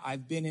time.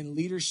 I've been in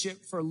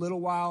leadership for a little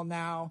while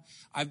now.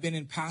 I've been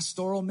in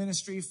pastoral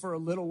ministry for a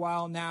little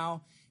while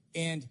now.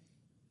 And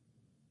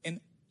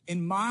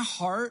in my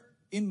heart,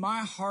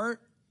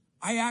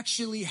 I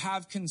actually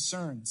have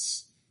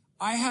concerns.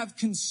 I have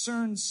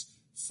concerns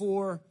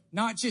for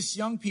not just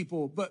young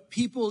people, but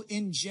people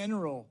in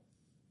general,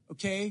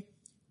 okay?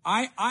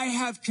 I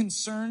have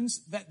concerns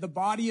that the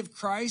body of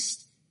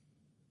Christ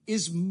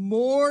is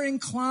more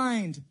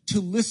inclined to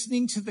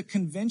listening to the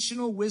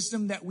conventional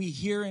wisdom that we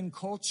hear in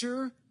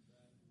culture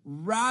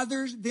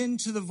rather than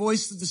to the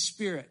voice of the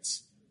Spirit.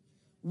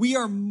 We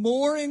are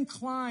more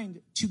inclined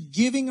to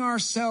giving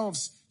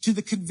ourselves to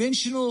the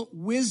conventional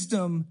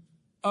wisdom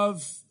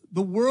of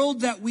the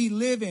world that we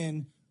live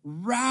in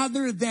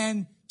rather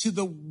than to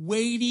the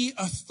weighty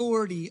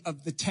authority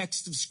of the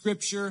text of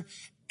Scripture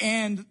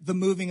and the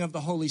moving of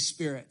the Holy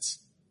Spirit.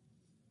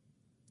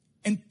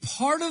 And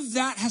part of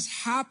that has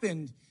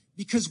happened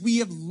because we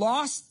have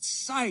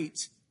lost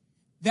sight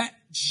that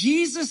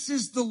Jesus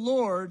is the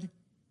Lord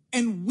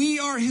and we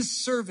are his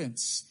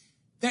servants,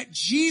 that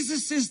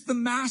Jesus is the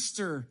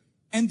master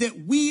and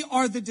that we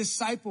are the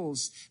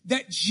disciples,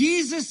 that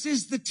Jesus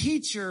is the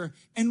teacher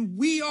and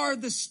we are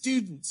the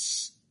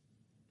students.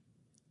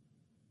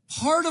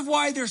 Part of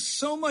why there's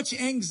so much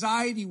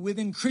anxiety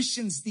within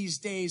Christians these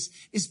days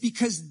is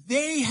because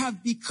they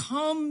have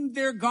become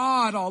their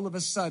God all of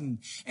a sudden.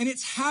 And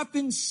it's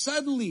happened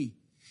subtly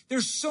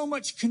there's so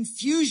much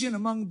confusion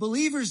among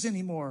believers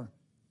anymore.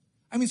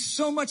 I mean,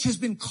 so much has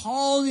been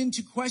called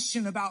into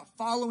question about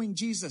following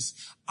Jesus.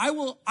 I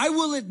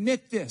will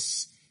admit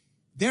this.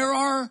 There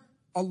are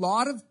a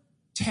lot of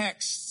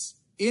texts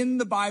in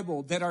the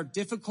Bible that are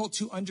difficult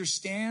to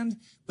understand,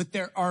 but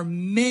there are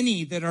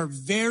many that are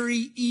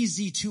very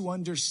easy to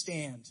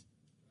understand.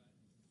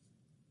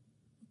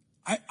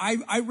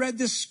 I read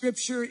this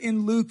scripture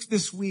in Luke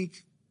this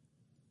week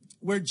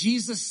where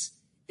Jesus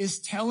is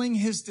telling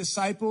his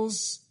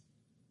disciples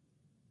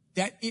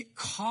that it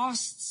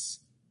costs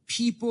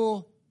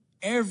people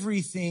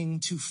everything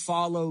to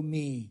follow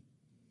me.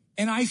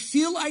 And I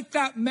feel like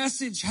that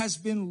message has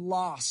been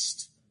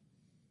lost,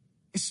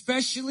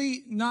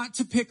 especially not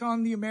to pick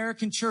on the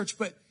American church,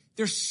 but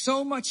there's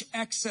so much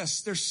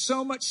excess. There's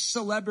so much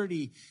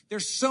celebrity.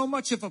 There's so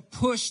much of a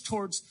push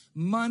towards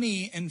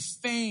money and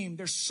fame.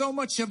 There's so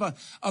much of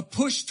a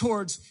push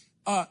towards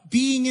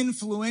being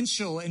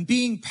influential and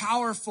being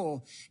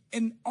powerful.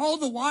 And all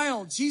the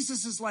while,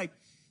 Jesus is like,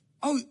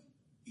 oh,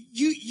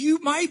 you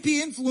might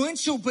be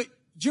influential, but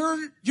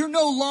you're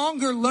no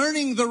longer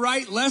learning the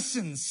right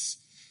lessons.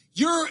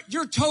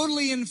 You're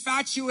totally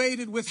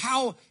infatuated with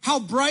how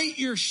bright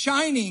you're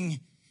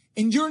shining,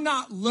 and you're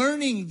not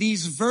learning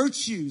these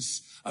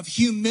virtues of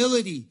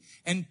humility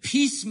and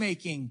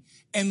peacemaking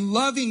and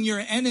loving your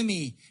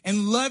enemy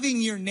and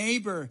loving your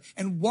neighbor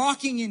and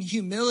walking in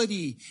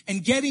humility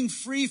and getting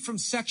free from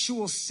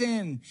sexual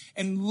sin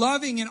and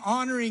loving and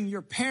honoring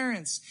your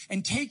parents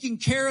and taking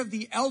care of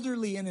the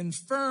elderly and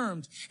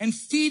infirmed and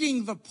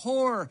feeding the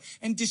poor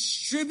and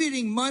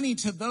distributing money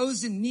to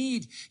those in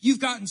need.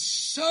 You've gotten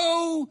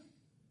so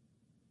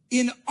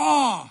in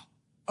awe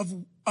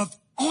of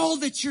all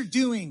that you're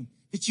doing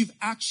that you've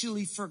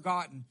actually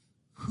forgotten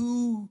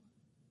who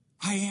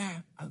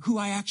I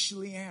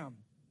actually am.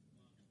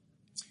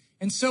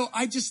 And so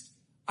I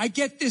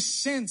get this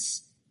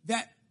sense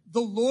that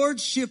the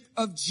lordship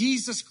of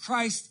Jesus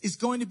Christ is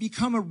going to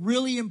become a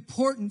really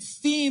important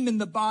theme in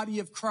the body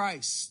of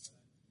Christ.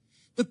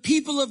 The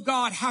people of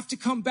God have to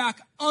come back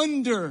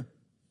under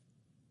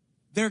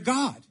their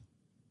God.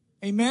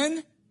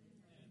 Amen?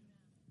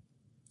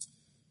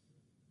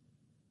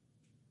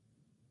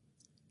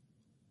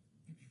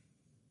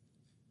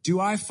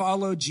 Do I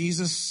follow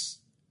Jesus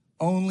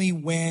only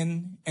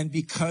when and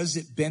because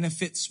it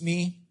benefits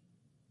me?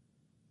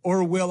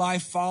 Or will I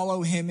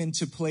follow him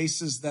into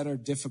places that are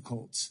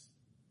difficult?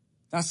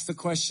 That's the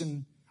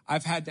question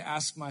I've had to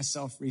ask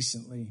myself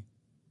recently.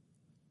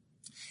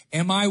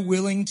 Am I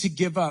willing to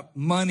give up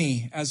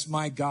money as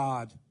my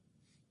God?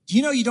 Do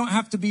you know you don't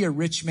have to be a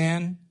rich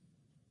man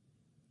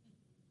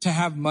to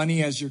have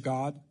money as your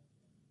God?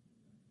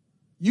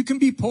 You can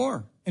be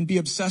poor and be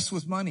obsessed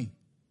with money.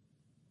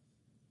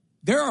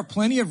 There are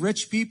plenty of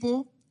rich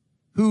people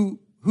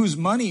whose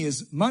money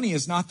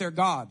is not their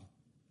God.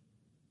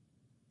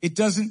 It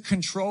doesn't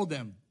control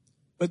them.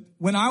 But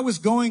when I was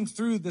going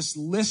through this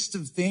list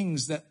of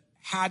things that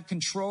had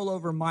control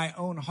over my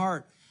own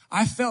heart,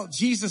 I felt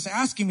Jesus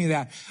asking me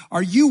that.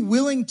 Are you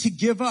willing to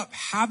give up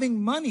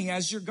having money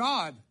as your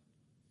God?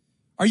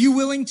 Are you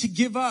willing to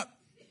give up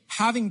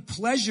having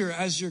pleasure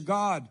as your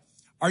God?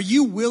 Are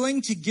you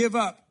willing to give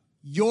up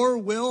your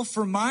will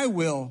for my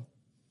will?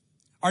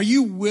 Are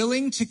you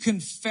willing to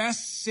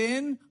confess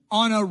sin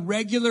on a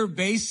regular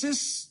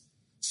basis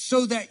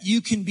so that you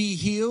can be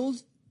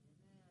healed?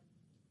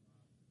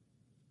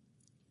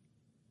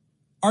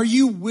 Are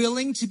you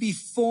willing to be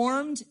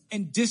formed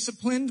and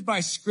disciplined by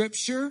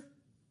Scripture?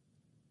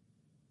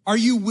 Are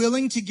you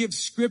willing to give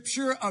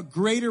Scripture a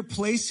greater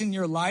place in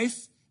your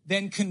life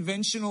than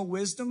conventional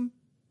wisdom?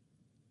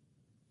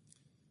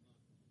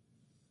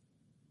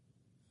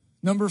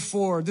 Number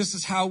 4, this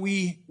is how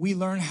we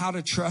learn how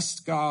to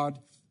trust God.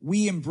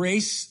 We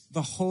embrace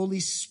the Holy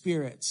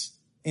Spirit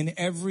in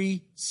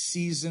every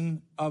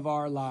season of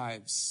our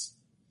lives.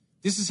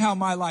 This is how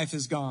my life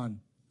has gone.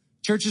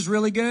 Church is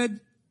really good.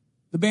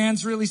 The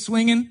band's really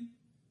swinging.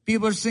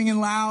 People are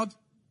singing loud.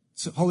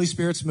 So Holy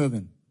Spirit's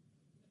moving.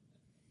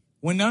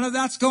 When none of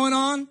that's going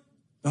on,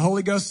 the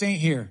Holy Ghost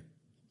ain't here.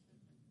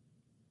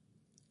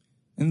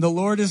 And the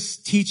Lord is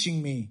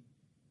teaching me,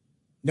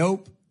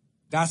 nope,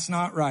 that's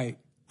not right.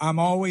 I'm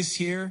always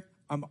here.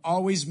 I'm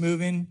always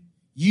moving.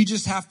 You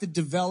just have to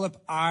develop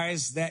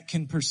eyes that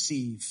can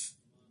perceive.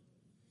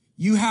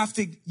 You have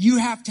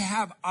to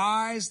have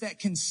eyes that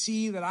can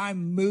see that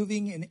I'm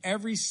moving in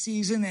every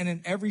season and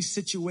in every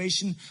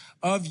situation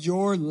of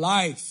your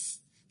life.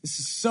 This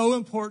is so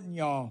important,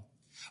 y'all.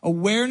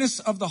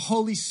 Awareness of the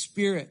Holy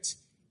Spirit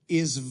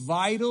is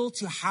vital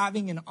to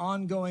having an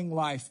ongoing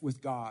life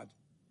with God.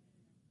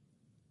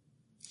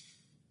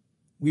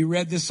 We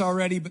read this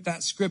already, but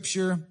that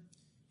scripture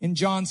in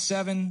John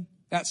 7,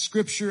 that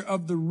scripture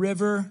of the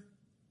river,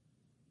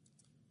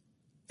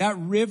 that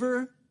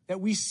river that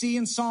we see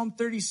in Psalm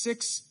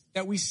 36,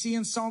 that we see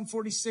in Psalm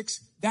 46,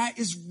 that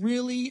is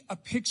really a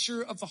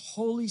picture of the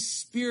Holy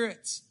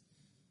Spirit.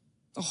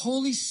 The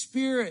Holy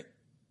Spirit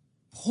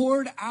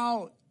poured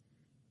out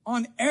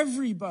on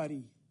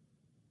everybody.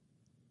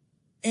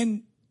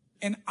 And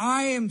And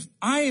I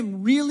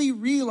am really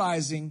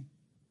realizing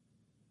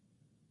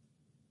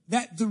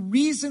that the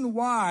reason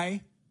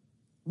why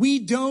we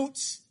don't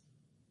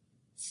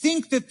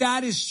think that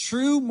that is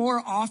true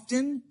more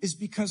often is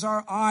because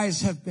our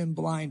eyes have been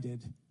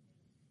blinded.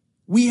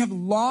 We have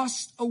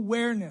lost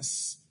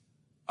awareness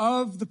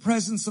of the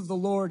presence of the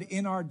Lord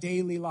in our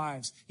daily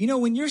lives. You know,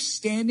 when you're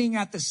standing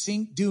at the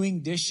sink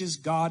doing dishes,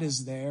 God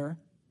is there.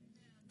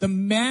 The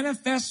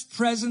manifest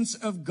presence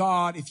of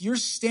God, if you're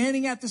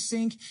standing at the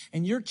sink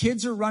and your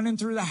kids are running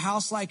through the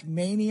house like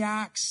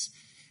maniacs,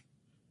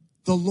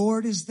 the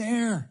Lord is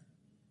there.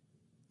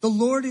 The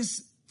Lord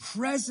is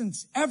present,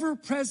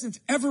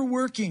 ever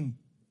working.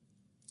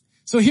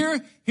 So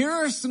here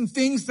are some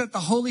things that the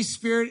Holy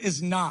Spirit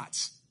is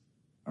not.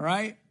 All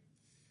right?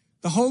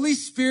 The Holy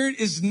Spirit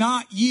is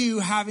not you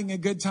having a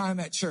good time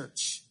at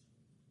church.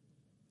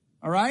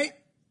 All right?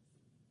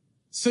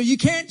 So you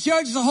can't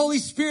judge the Holy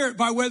Spirit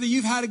by whether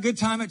you've had a good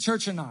time at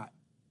church or not.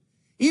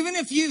 Even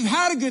if you've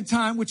had a good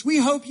time, which we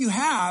hope you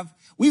have,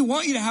 we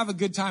want you to have a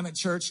good time at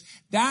church.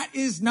 That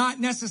is not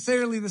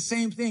necessarily the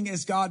same thing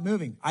as God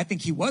moving. I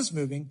think he was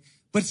moving,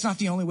 but it's not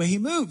the only way he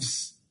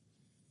moves.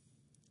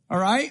 All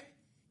right?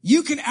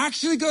 You can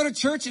actually go to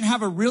church and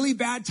have a really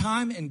bad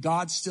time and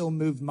God still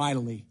moved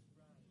mightily.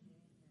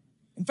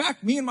 In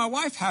fact, me and my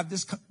wife have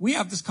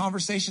this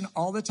conversation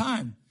all the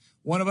time.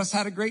 One of us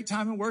had a great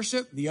time in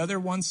worship. The other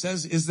one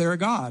says, is there a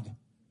God?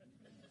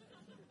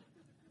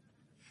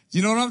 Do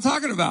you know what I'm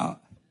talking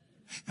about?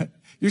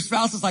 Your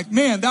spouse is like,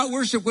 man, that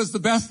worship was the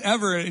best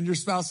ever. And your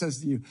spouse says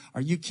to you,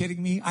 are you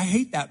kidding me? I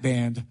hate that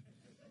band.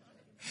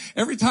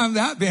 Every time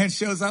that band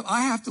shows up,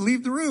 I have to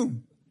leave the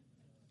room.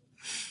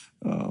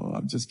 Oh,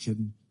 I'm just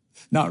kidding.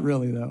 Not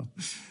really, though.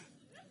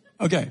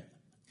 Okay.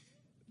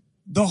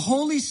 The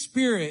Holy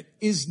Spirit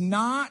is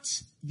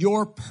not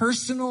your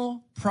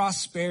personal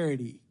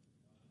prosperity.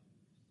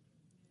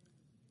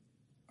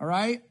 All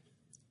right?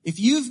 If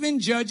you've been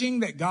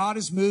judging that God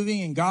is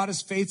moving and God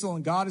is faithful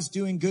and God is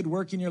doing good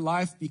work in your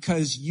life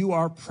because you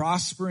are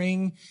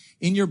prospering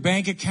in your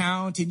bank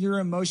account, in your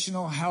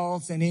emotional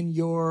health, and in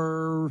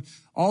your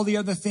all the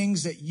other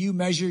things that you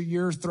measure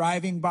you're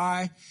thriving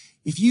by,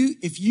 if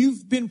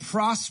you've been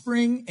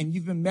prospering and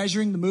you've been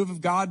measuring the move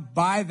of God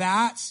by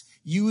that,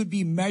 you would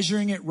be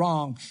measuring it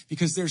wrong,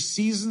 because there's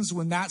seasons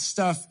when that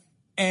stuff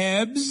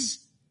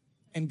ebbs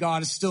and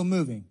God is still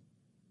moving.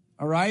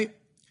 All right?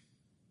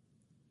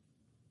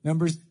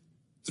 Number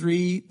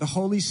 3, the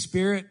Holy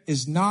Spirit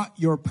is not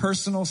your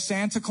personal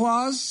Santa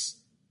Claus.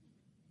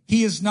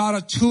 He is not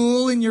a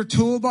tool in your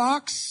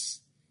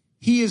toolbox.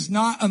 He is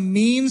not a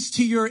means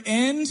to your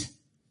end.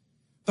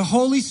 The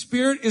Holy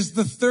Spirit is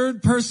the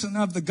third person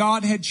of the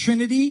Godhead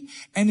Trinity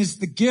and is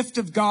the gift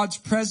of God's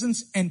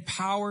presence and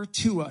power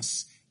to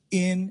us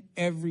in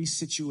every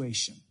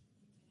situation.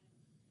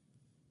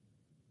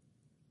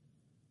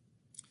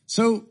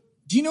 So,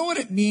 do you know what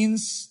it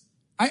means?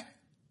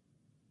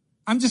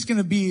 I'm just going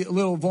to be a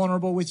little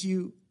vulnerable with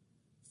you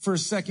for a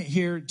second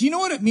here. Do you know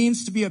what it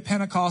means to be a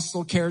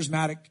Pentecostal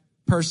charismatic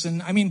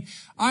person? I mean,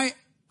 I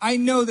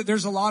know that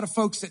there's a lot of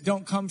folks that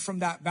don't come from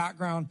that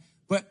background,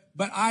 but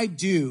I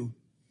do.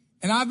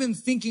 And I've been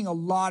thinking a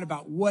lot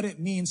about what it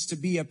means to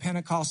be a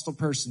Pentecostal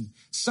person.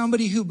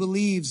 Somebody who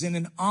believes in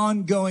an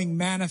ongoing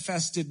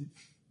manifested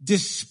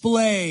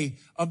display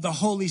of the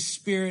Holy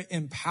Spirit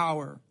in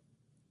power.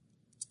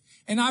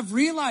 And I've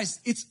realized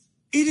it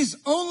is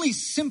only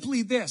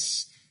simply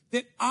this,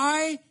 that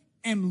I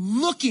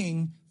am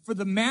looking for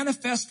the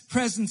manifest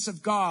presence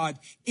of God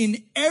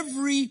in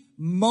every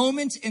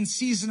moment and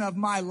season of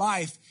my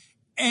life,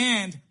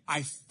 and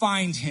I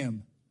find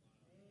him.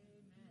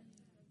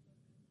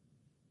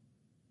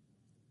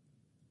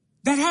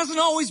 That hasn't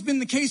always been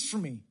the case for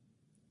me.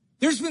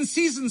 There's been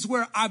seasons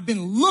where I've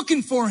been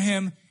looking for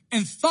him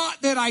and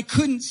thought that I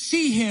couldn't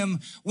see him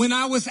when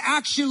I was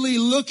actually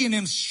looking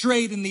him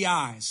straight in the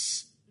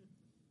eyes.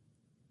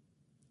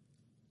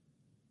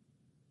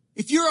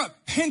 If you're a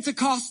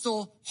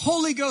Pentecostal,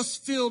 Holy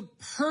Ghost-filled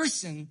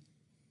person,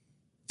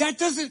 that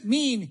doesn't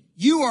mean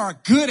you are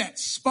good at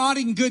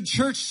spotting good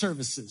church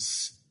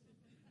services.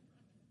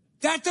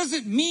 That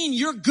doesn't mean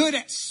you're good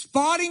at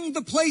spotting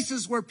the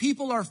places where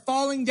people are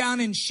falling down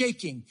and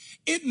shaking.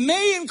 It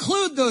may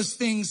include those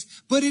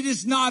things, but it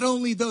is not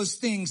only those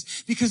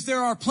things, because there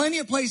are plenty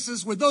of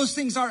places where those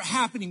things aren't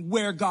happening,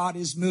 where God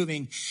is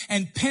moving.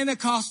 And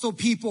Pentecostal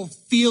people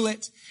feel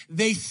it,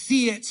 they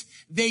see it,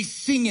 they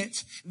sing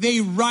it,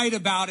 they write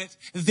about it,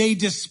 they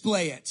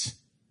display it.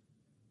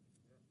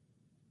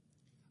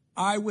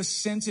 I was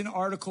sent an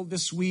article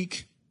this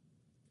week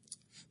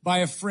by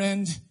a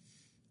friend.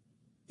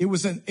 It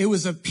was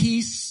a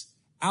piece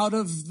out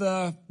of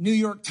the New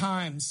York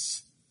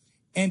Times,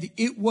 and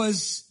it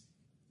was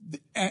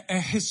a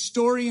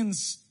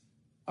historian's,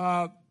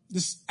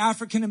 this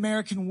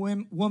African-American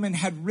woman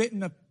had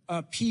written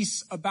a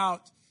piece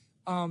about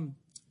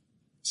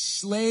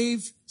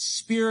slave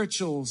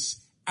spirituals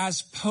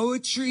as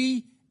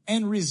poetry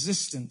and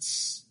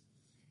resistance.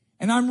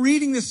 And I'm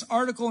reading this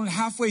article, and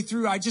halfway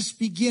through, I just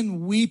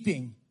begin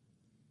weeping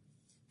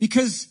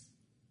because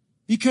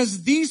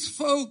Because these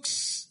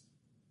folks,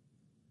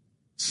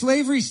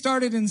 slavery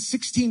started in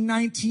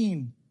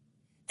 1619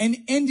 and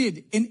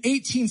ended in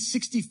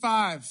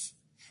 1865.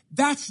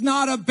 That's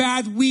not a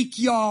bad week,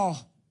 y'all.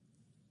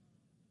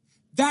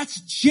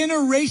 That's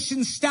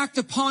generations stacked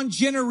upon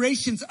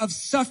generations of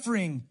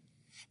suffering.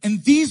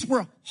 And these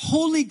were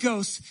Holy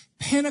Ghost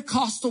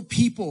Pentecostal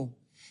people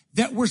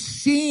that were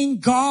seeing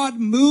God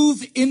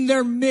move in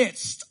their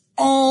midst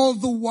all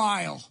the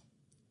while.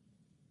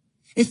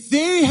 If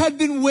they had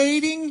been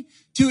waiting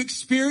to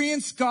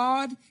experience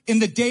God in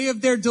the day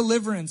of their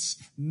deliverance,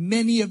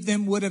 many of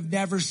them would have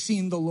never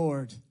seen the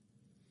Lord.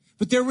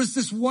 But there was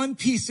this one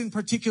piece in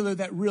particular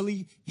that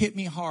really hit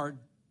me hard.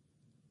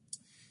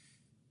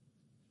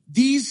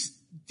 These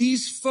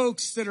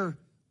folks that are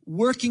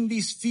working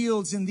these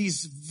fields in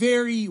these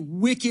very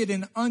wicked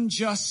and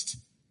unjust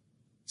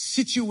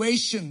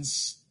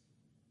situations,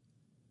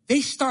 they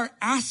start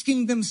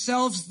asking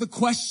themselves the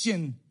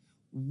question,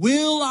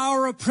 will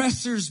our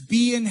oppressors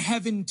be in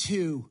heaven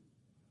too?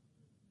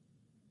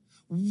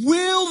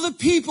 Will the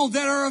people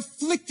that are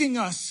afflicting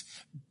us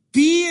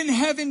be in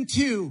heaven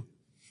too?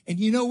 And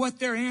you know what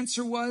their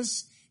answer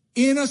was?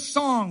 In a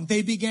song,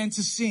 they began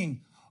to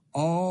sing,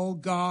 all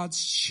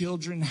God's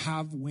children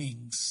have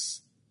wings.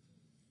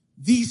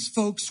 These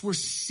folks were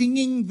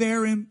singing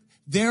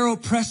their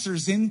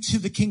oppressors into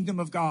the kingdom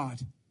of God.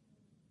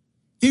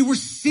 They were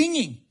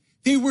singing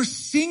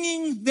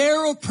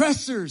their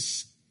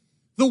oppressors.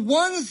 The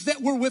ones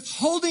that were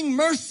withholding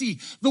mercy,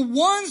 the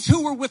ones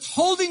who were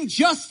withholding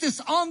justice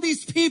on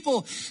these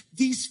people,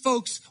 these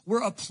folks were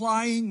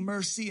applying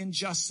mercy and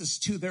justice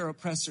to their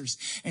oppressors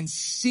and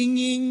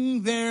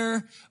singing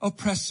their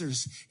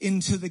oppressors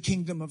into the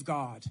kingdom of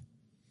God.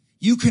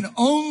 You can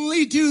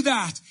only do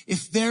that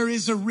if there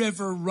is a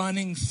river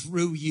running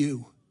through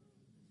you.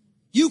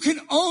 You can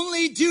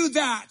only do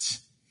that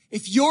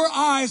if your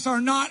eyes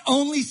are not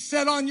only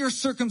set on your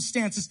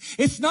circumstances.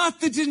 It's not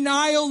the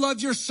denial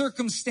of your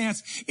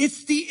circumstance.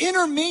 It's the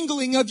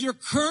intermingling of your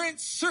current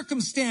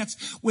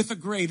circumstance with a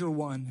greater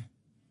one.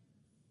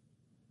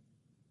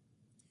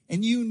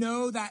 And you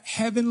know that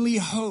heavenly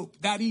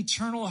hope, that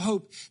eternal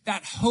hope,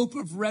 that hope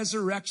of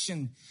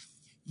resurrection.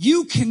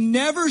 You can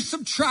never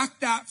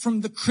subtract that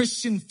from the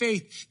Christian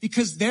faith,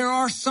 because there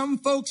are some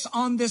folks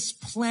on this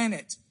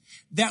planet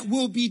that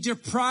will be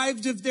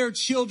deprived of their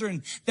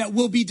children, that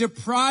will be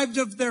deprived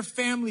of their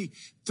family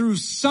through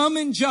some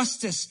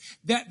injustice,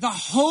 that the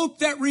hope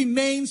that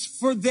remains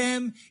for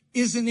them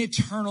is an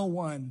eternal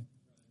one.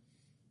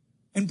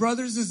 And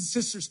brothers and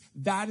sisters,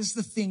 that is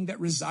the thing that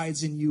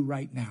resides in you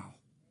right now.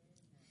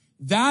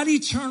 That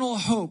eternal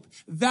hope,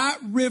 that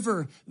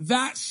river,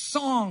 that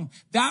song,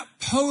 that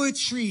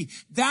poetry,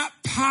 that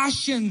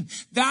passion,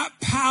 that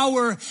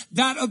power,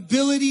 that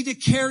ability to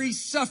carry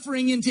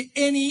suffering into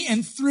any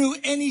and through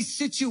any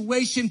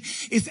situation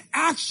is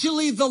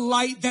actually the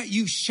light that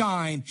you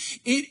shine.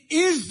 It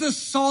is the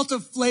salt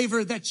of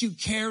flavor that you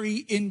carry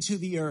into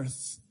the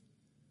earth.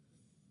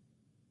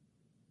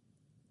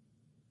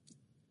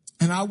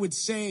 And I would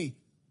say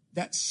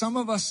that some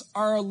of us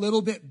are a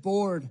little bit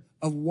bored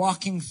of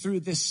walking through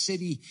this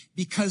city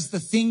because the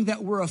thing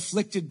that we're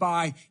afflicted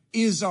by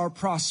is our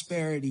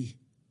prosperity.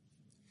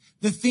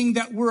 The thing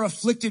that we're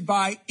afflicted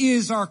by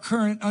is our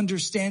current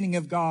understanding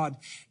of God.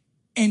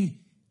 And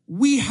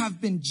we have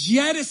been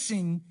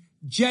jettisoning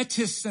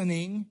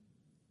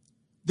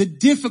the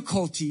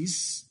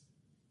difficulties,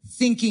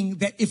 thinking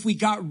that if we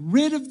got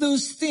rid of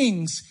those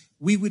things,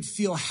 we would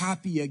feel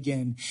happy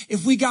again.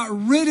 If we got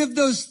rid of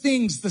those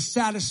things, the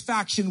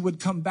satisfaction would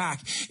come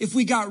back. If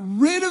we got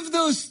rid of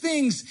those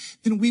things,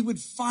 then we would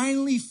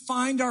finally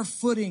find our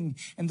footing,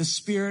 and the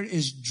Spirit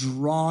is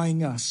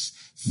drawing us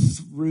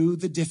through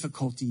the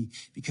difficulty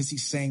because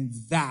he's saying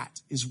that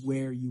is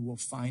where you will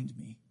find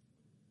me.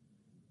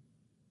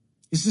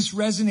 Is this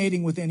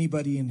resonating with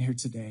anybody in here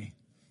today?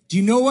 Do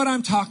you know what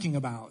I'm talking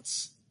about?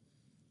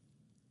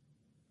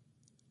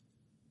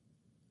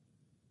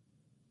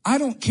 I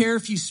don't care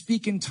if you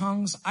speak in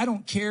tongues. I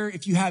don't care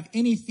if you have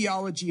any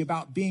theology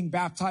about being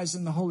baptized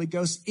in the Holy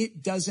Ghost.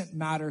 It doesn't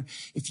matter.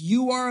 If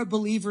you are a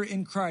believer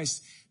in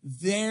Christ,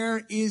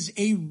 there is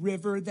a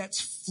river that's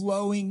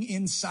flowing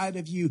inside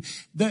of you.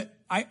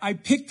 I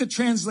picked the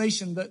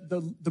translation.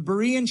 The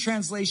Berean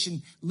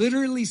translation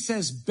literally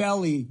says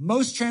belly.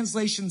 Most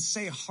translations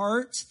say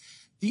heart.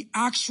 The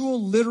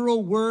actual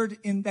literal word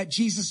that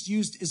Jesus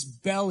used is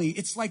belly.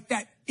 It's like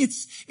that.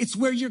 It's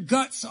where your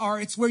guts are.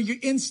 It's where your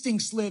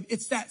instincts live.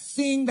 It's that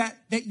thing that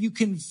you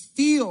can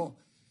feel.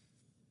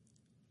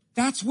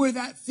 That's where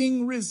that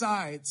thing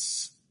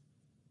resides.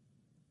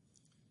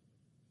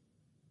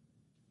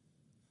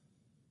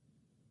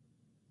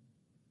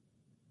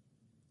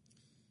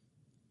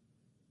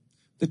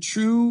 The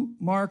true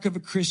mark of a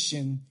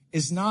Christian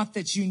is not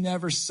that you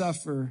never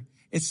suffer.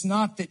 It's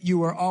not that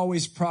you are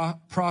always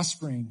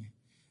prospering.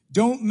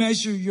 Don't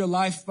measure your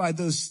life by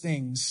those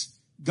things.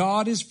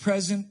 God is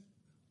present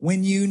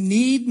when you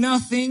need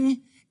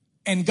nothing,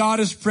 and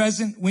God is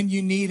present when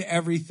you need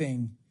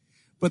everything.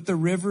 But the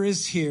river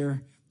is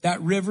here.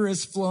 That river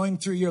is flowing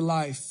through your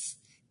life,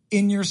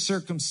 in your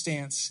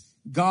circumstance,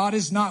 God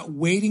is not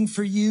waiting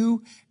for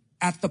you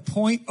at the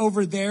point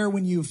over there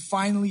when you've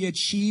finally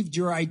achieved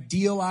your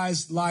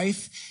idealized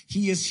life.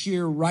 He is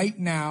here right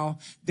now.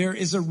 There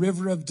is a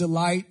river of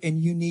delight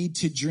and you need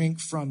to drink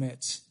from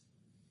it.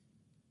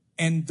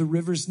 And the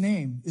river's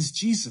name is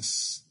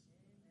Jesus.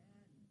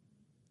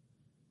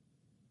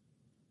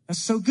 That's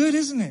so good,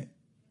 isn't it?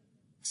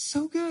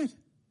 So good.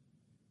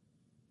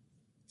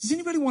 Does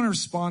anybody want to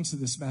respond to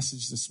this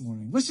message this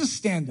morning? Let's just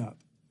stand up.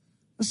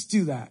 Let's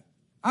do that.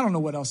 I don't know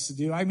what else to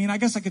do. I mean, I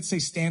guess I could say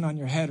stand on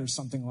your head or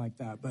something like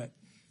that, but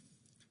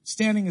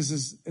standing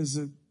is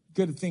a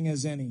good thing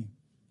as any.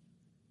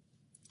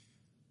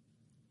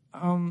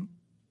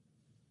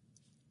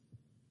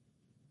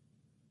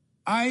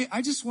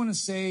 I just want to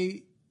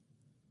say,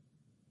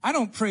 I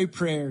don't pray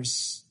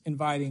prayers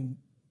inviting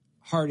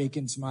heartache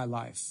into my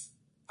life.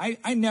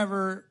 I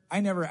never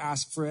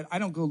ask for it. I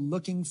don't go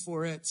looking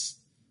for it.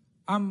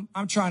 I'm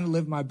trying to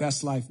live my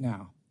best life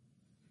now.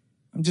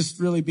 I'm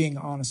just really being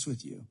honest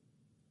with you.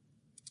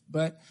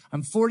 But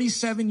I'm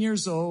 47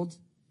 years old,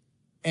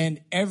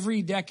 and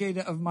every decade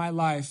of my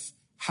life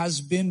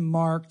has been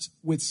marked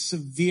with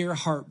severe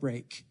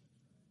heartbreak.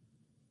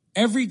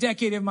 Every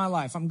decade of my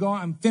life.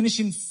 I'm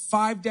finishing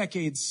 5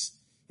 decades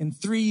in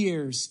 3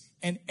 years,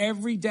 and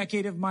every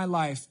decade of my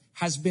life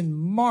has been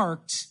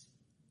marked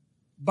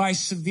by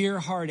severe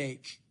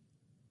heartache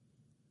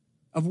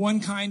of one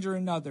kind or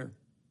another.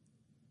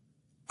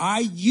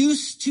 I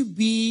used to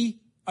be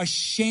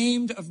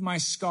ashamed of my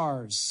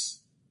scars.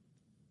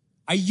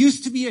 I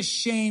used to be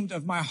ashamed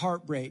of my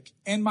heartbreak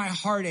and my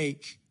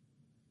heartache.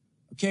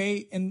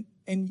 Okay?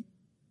 And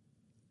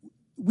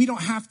we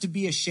don't have to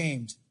be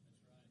ashamed.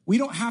 We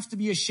don't have to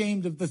be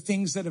ashamed of the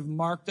things that have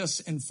marked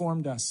us and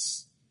formed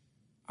us.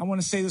 I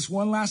want to say this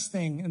one last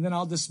thing, and then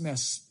I'll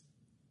dismiss.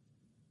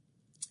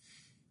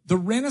 The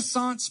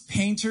Renaissance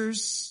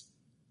painters,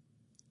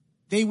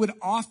 they would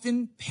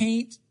often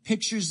paint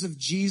pictures of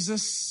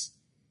Jesus,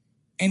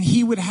 and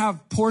he would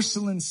have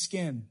porcelain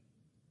skin.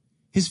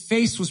 His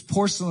face was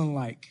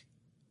porcelain-like.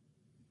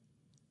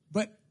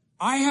 But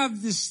I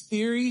have this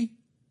theory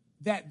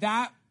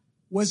that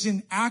was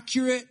an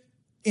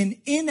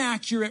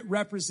inaccurate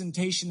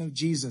representation of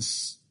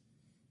Jesus,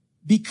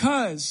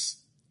 because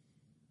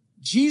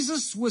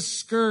Jesus was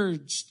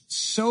scourged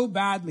so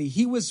badly.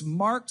 He was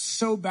marked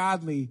so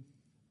badly.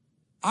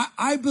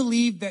 I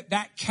believe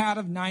that cat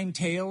of 9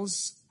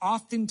 tails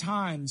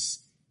oftentimes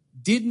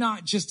did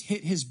not just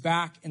hit his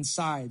back and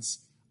sides.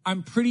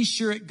 I'm pretty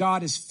sure it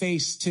got his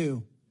face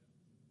too.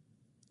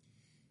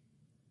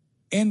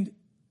 And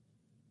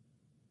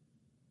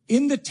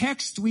in the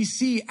text, we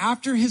see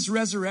after his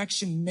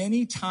resurrection,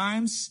 many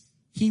times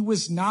he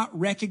was not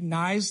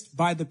recognized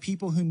by the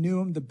people who knew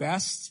him the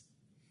best.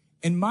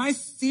 And my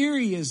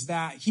theory is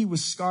that he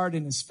was scarred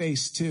in his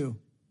face too.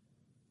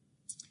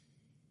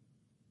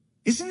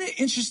 Isn't it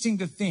interesting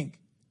to think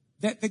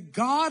that the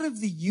God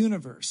of the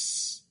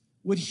universe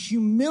would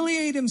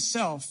humiliate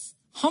himself,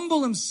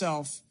 humble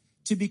himself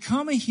to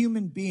become a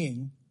human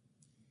being,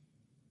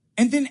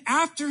 and then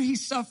after he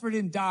suffered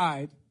and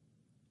died,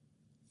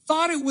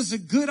 thought it was a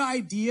good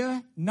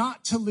idea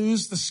not to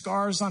lose the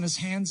scars on his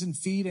hands and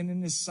feet and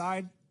in his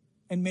side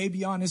and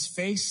maybe on his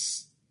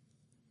face?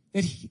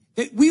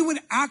 That we would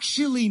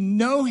actually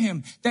know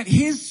him, that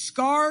his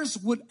scars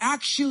would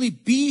actually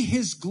be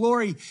his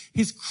glory,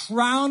 his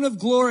crown of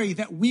glory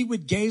that we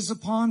would gaze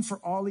upon for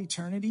all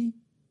eternity.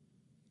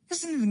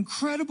 Isn't it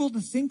incredible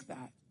to think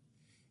that?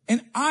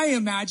 And I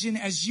imagine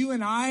as you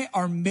and I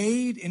are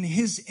made in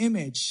his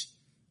image,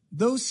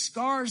 those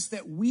scars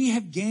that we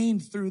have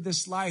gained through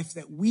this life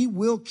that we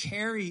will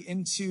carry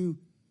into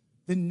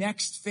the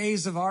next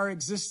phase of our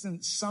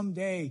existence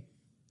someday,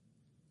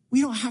 we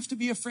don't have to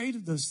be afraid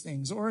of those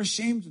things or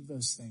ashamed of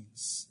those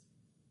things.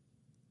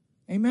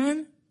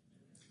 Amen?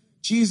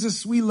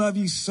 Jesus, we love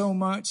you so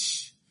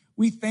much.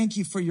 We thank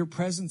you for your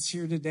presence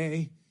here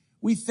today.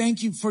 We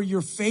thank you for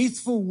your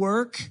faithful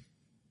work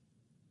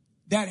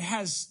that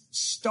has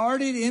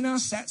started in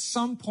us at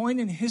some point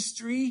in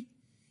history,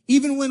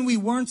 even when we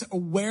weren't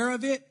aware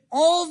of it.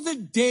 All the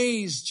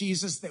days,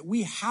 Jesus, that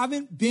we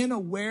haven't been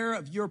aware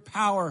of your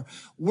power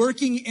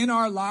working in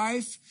our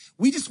life,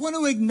 we just want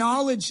to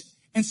acknowledge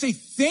and say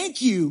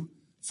thank you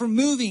for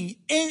moving,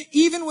 and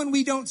even when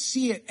we don't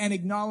see it, and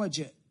acknowledge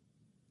it.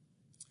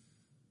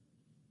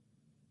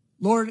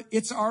 Lord,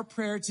 it's our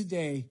prayer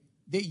today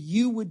that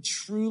you would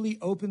truly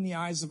open the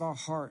eyes of our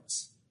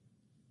hearts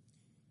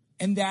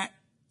and that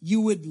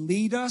you would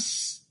lead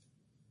us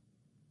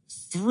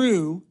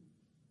through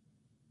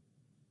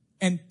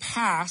and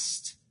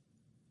past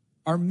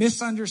our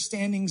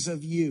misunderstandings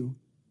of you,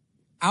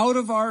 out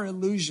of our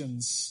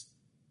illusions,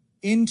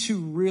 into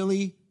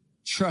really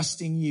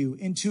trusting you,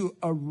 into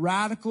a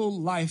radical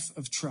life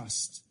of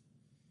trust.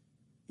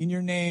 In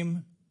your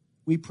name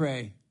we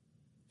pray.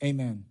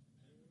 Amen.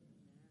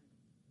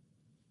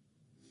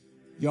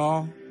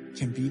 Y'all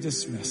can be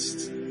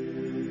dismissed.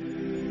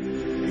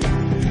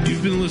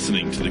 You've been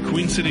listening to the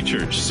Queen City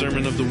Church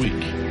Sermon of the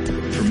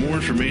Week. For more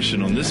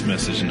information on this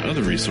message and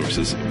other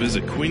resources,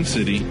 visit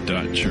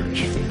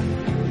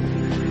queencity.church.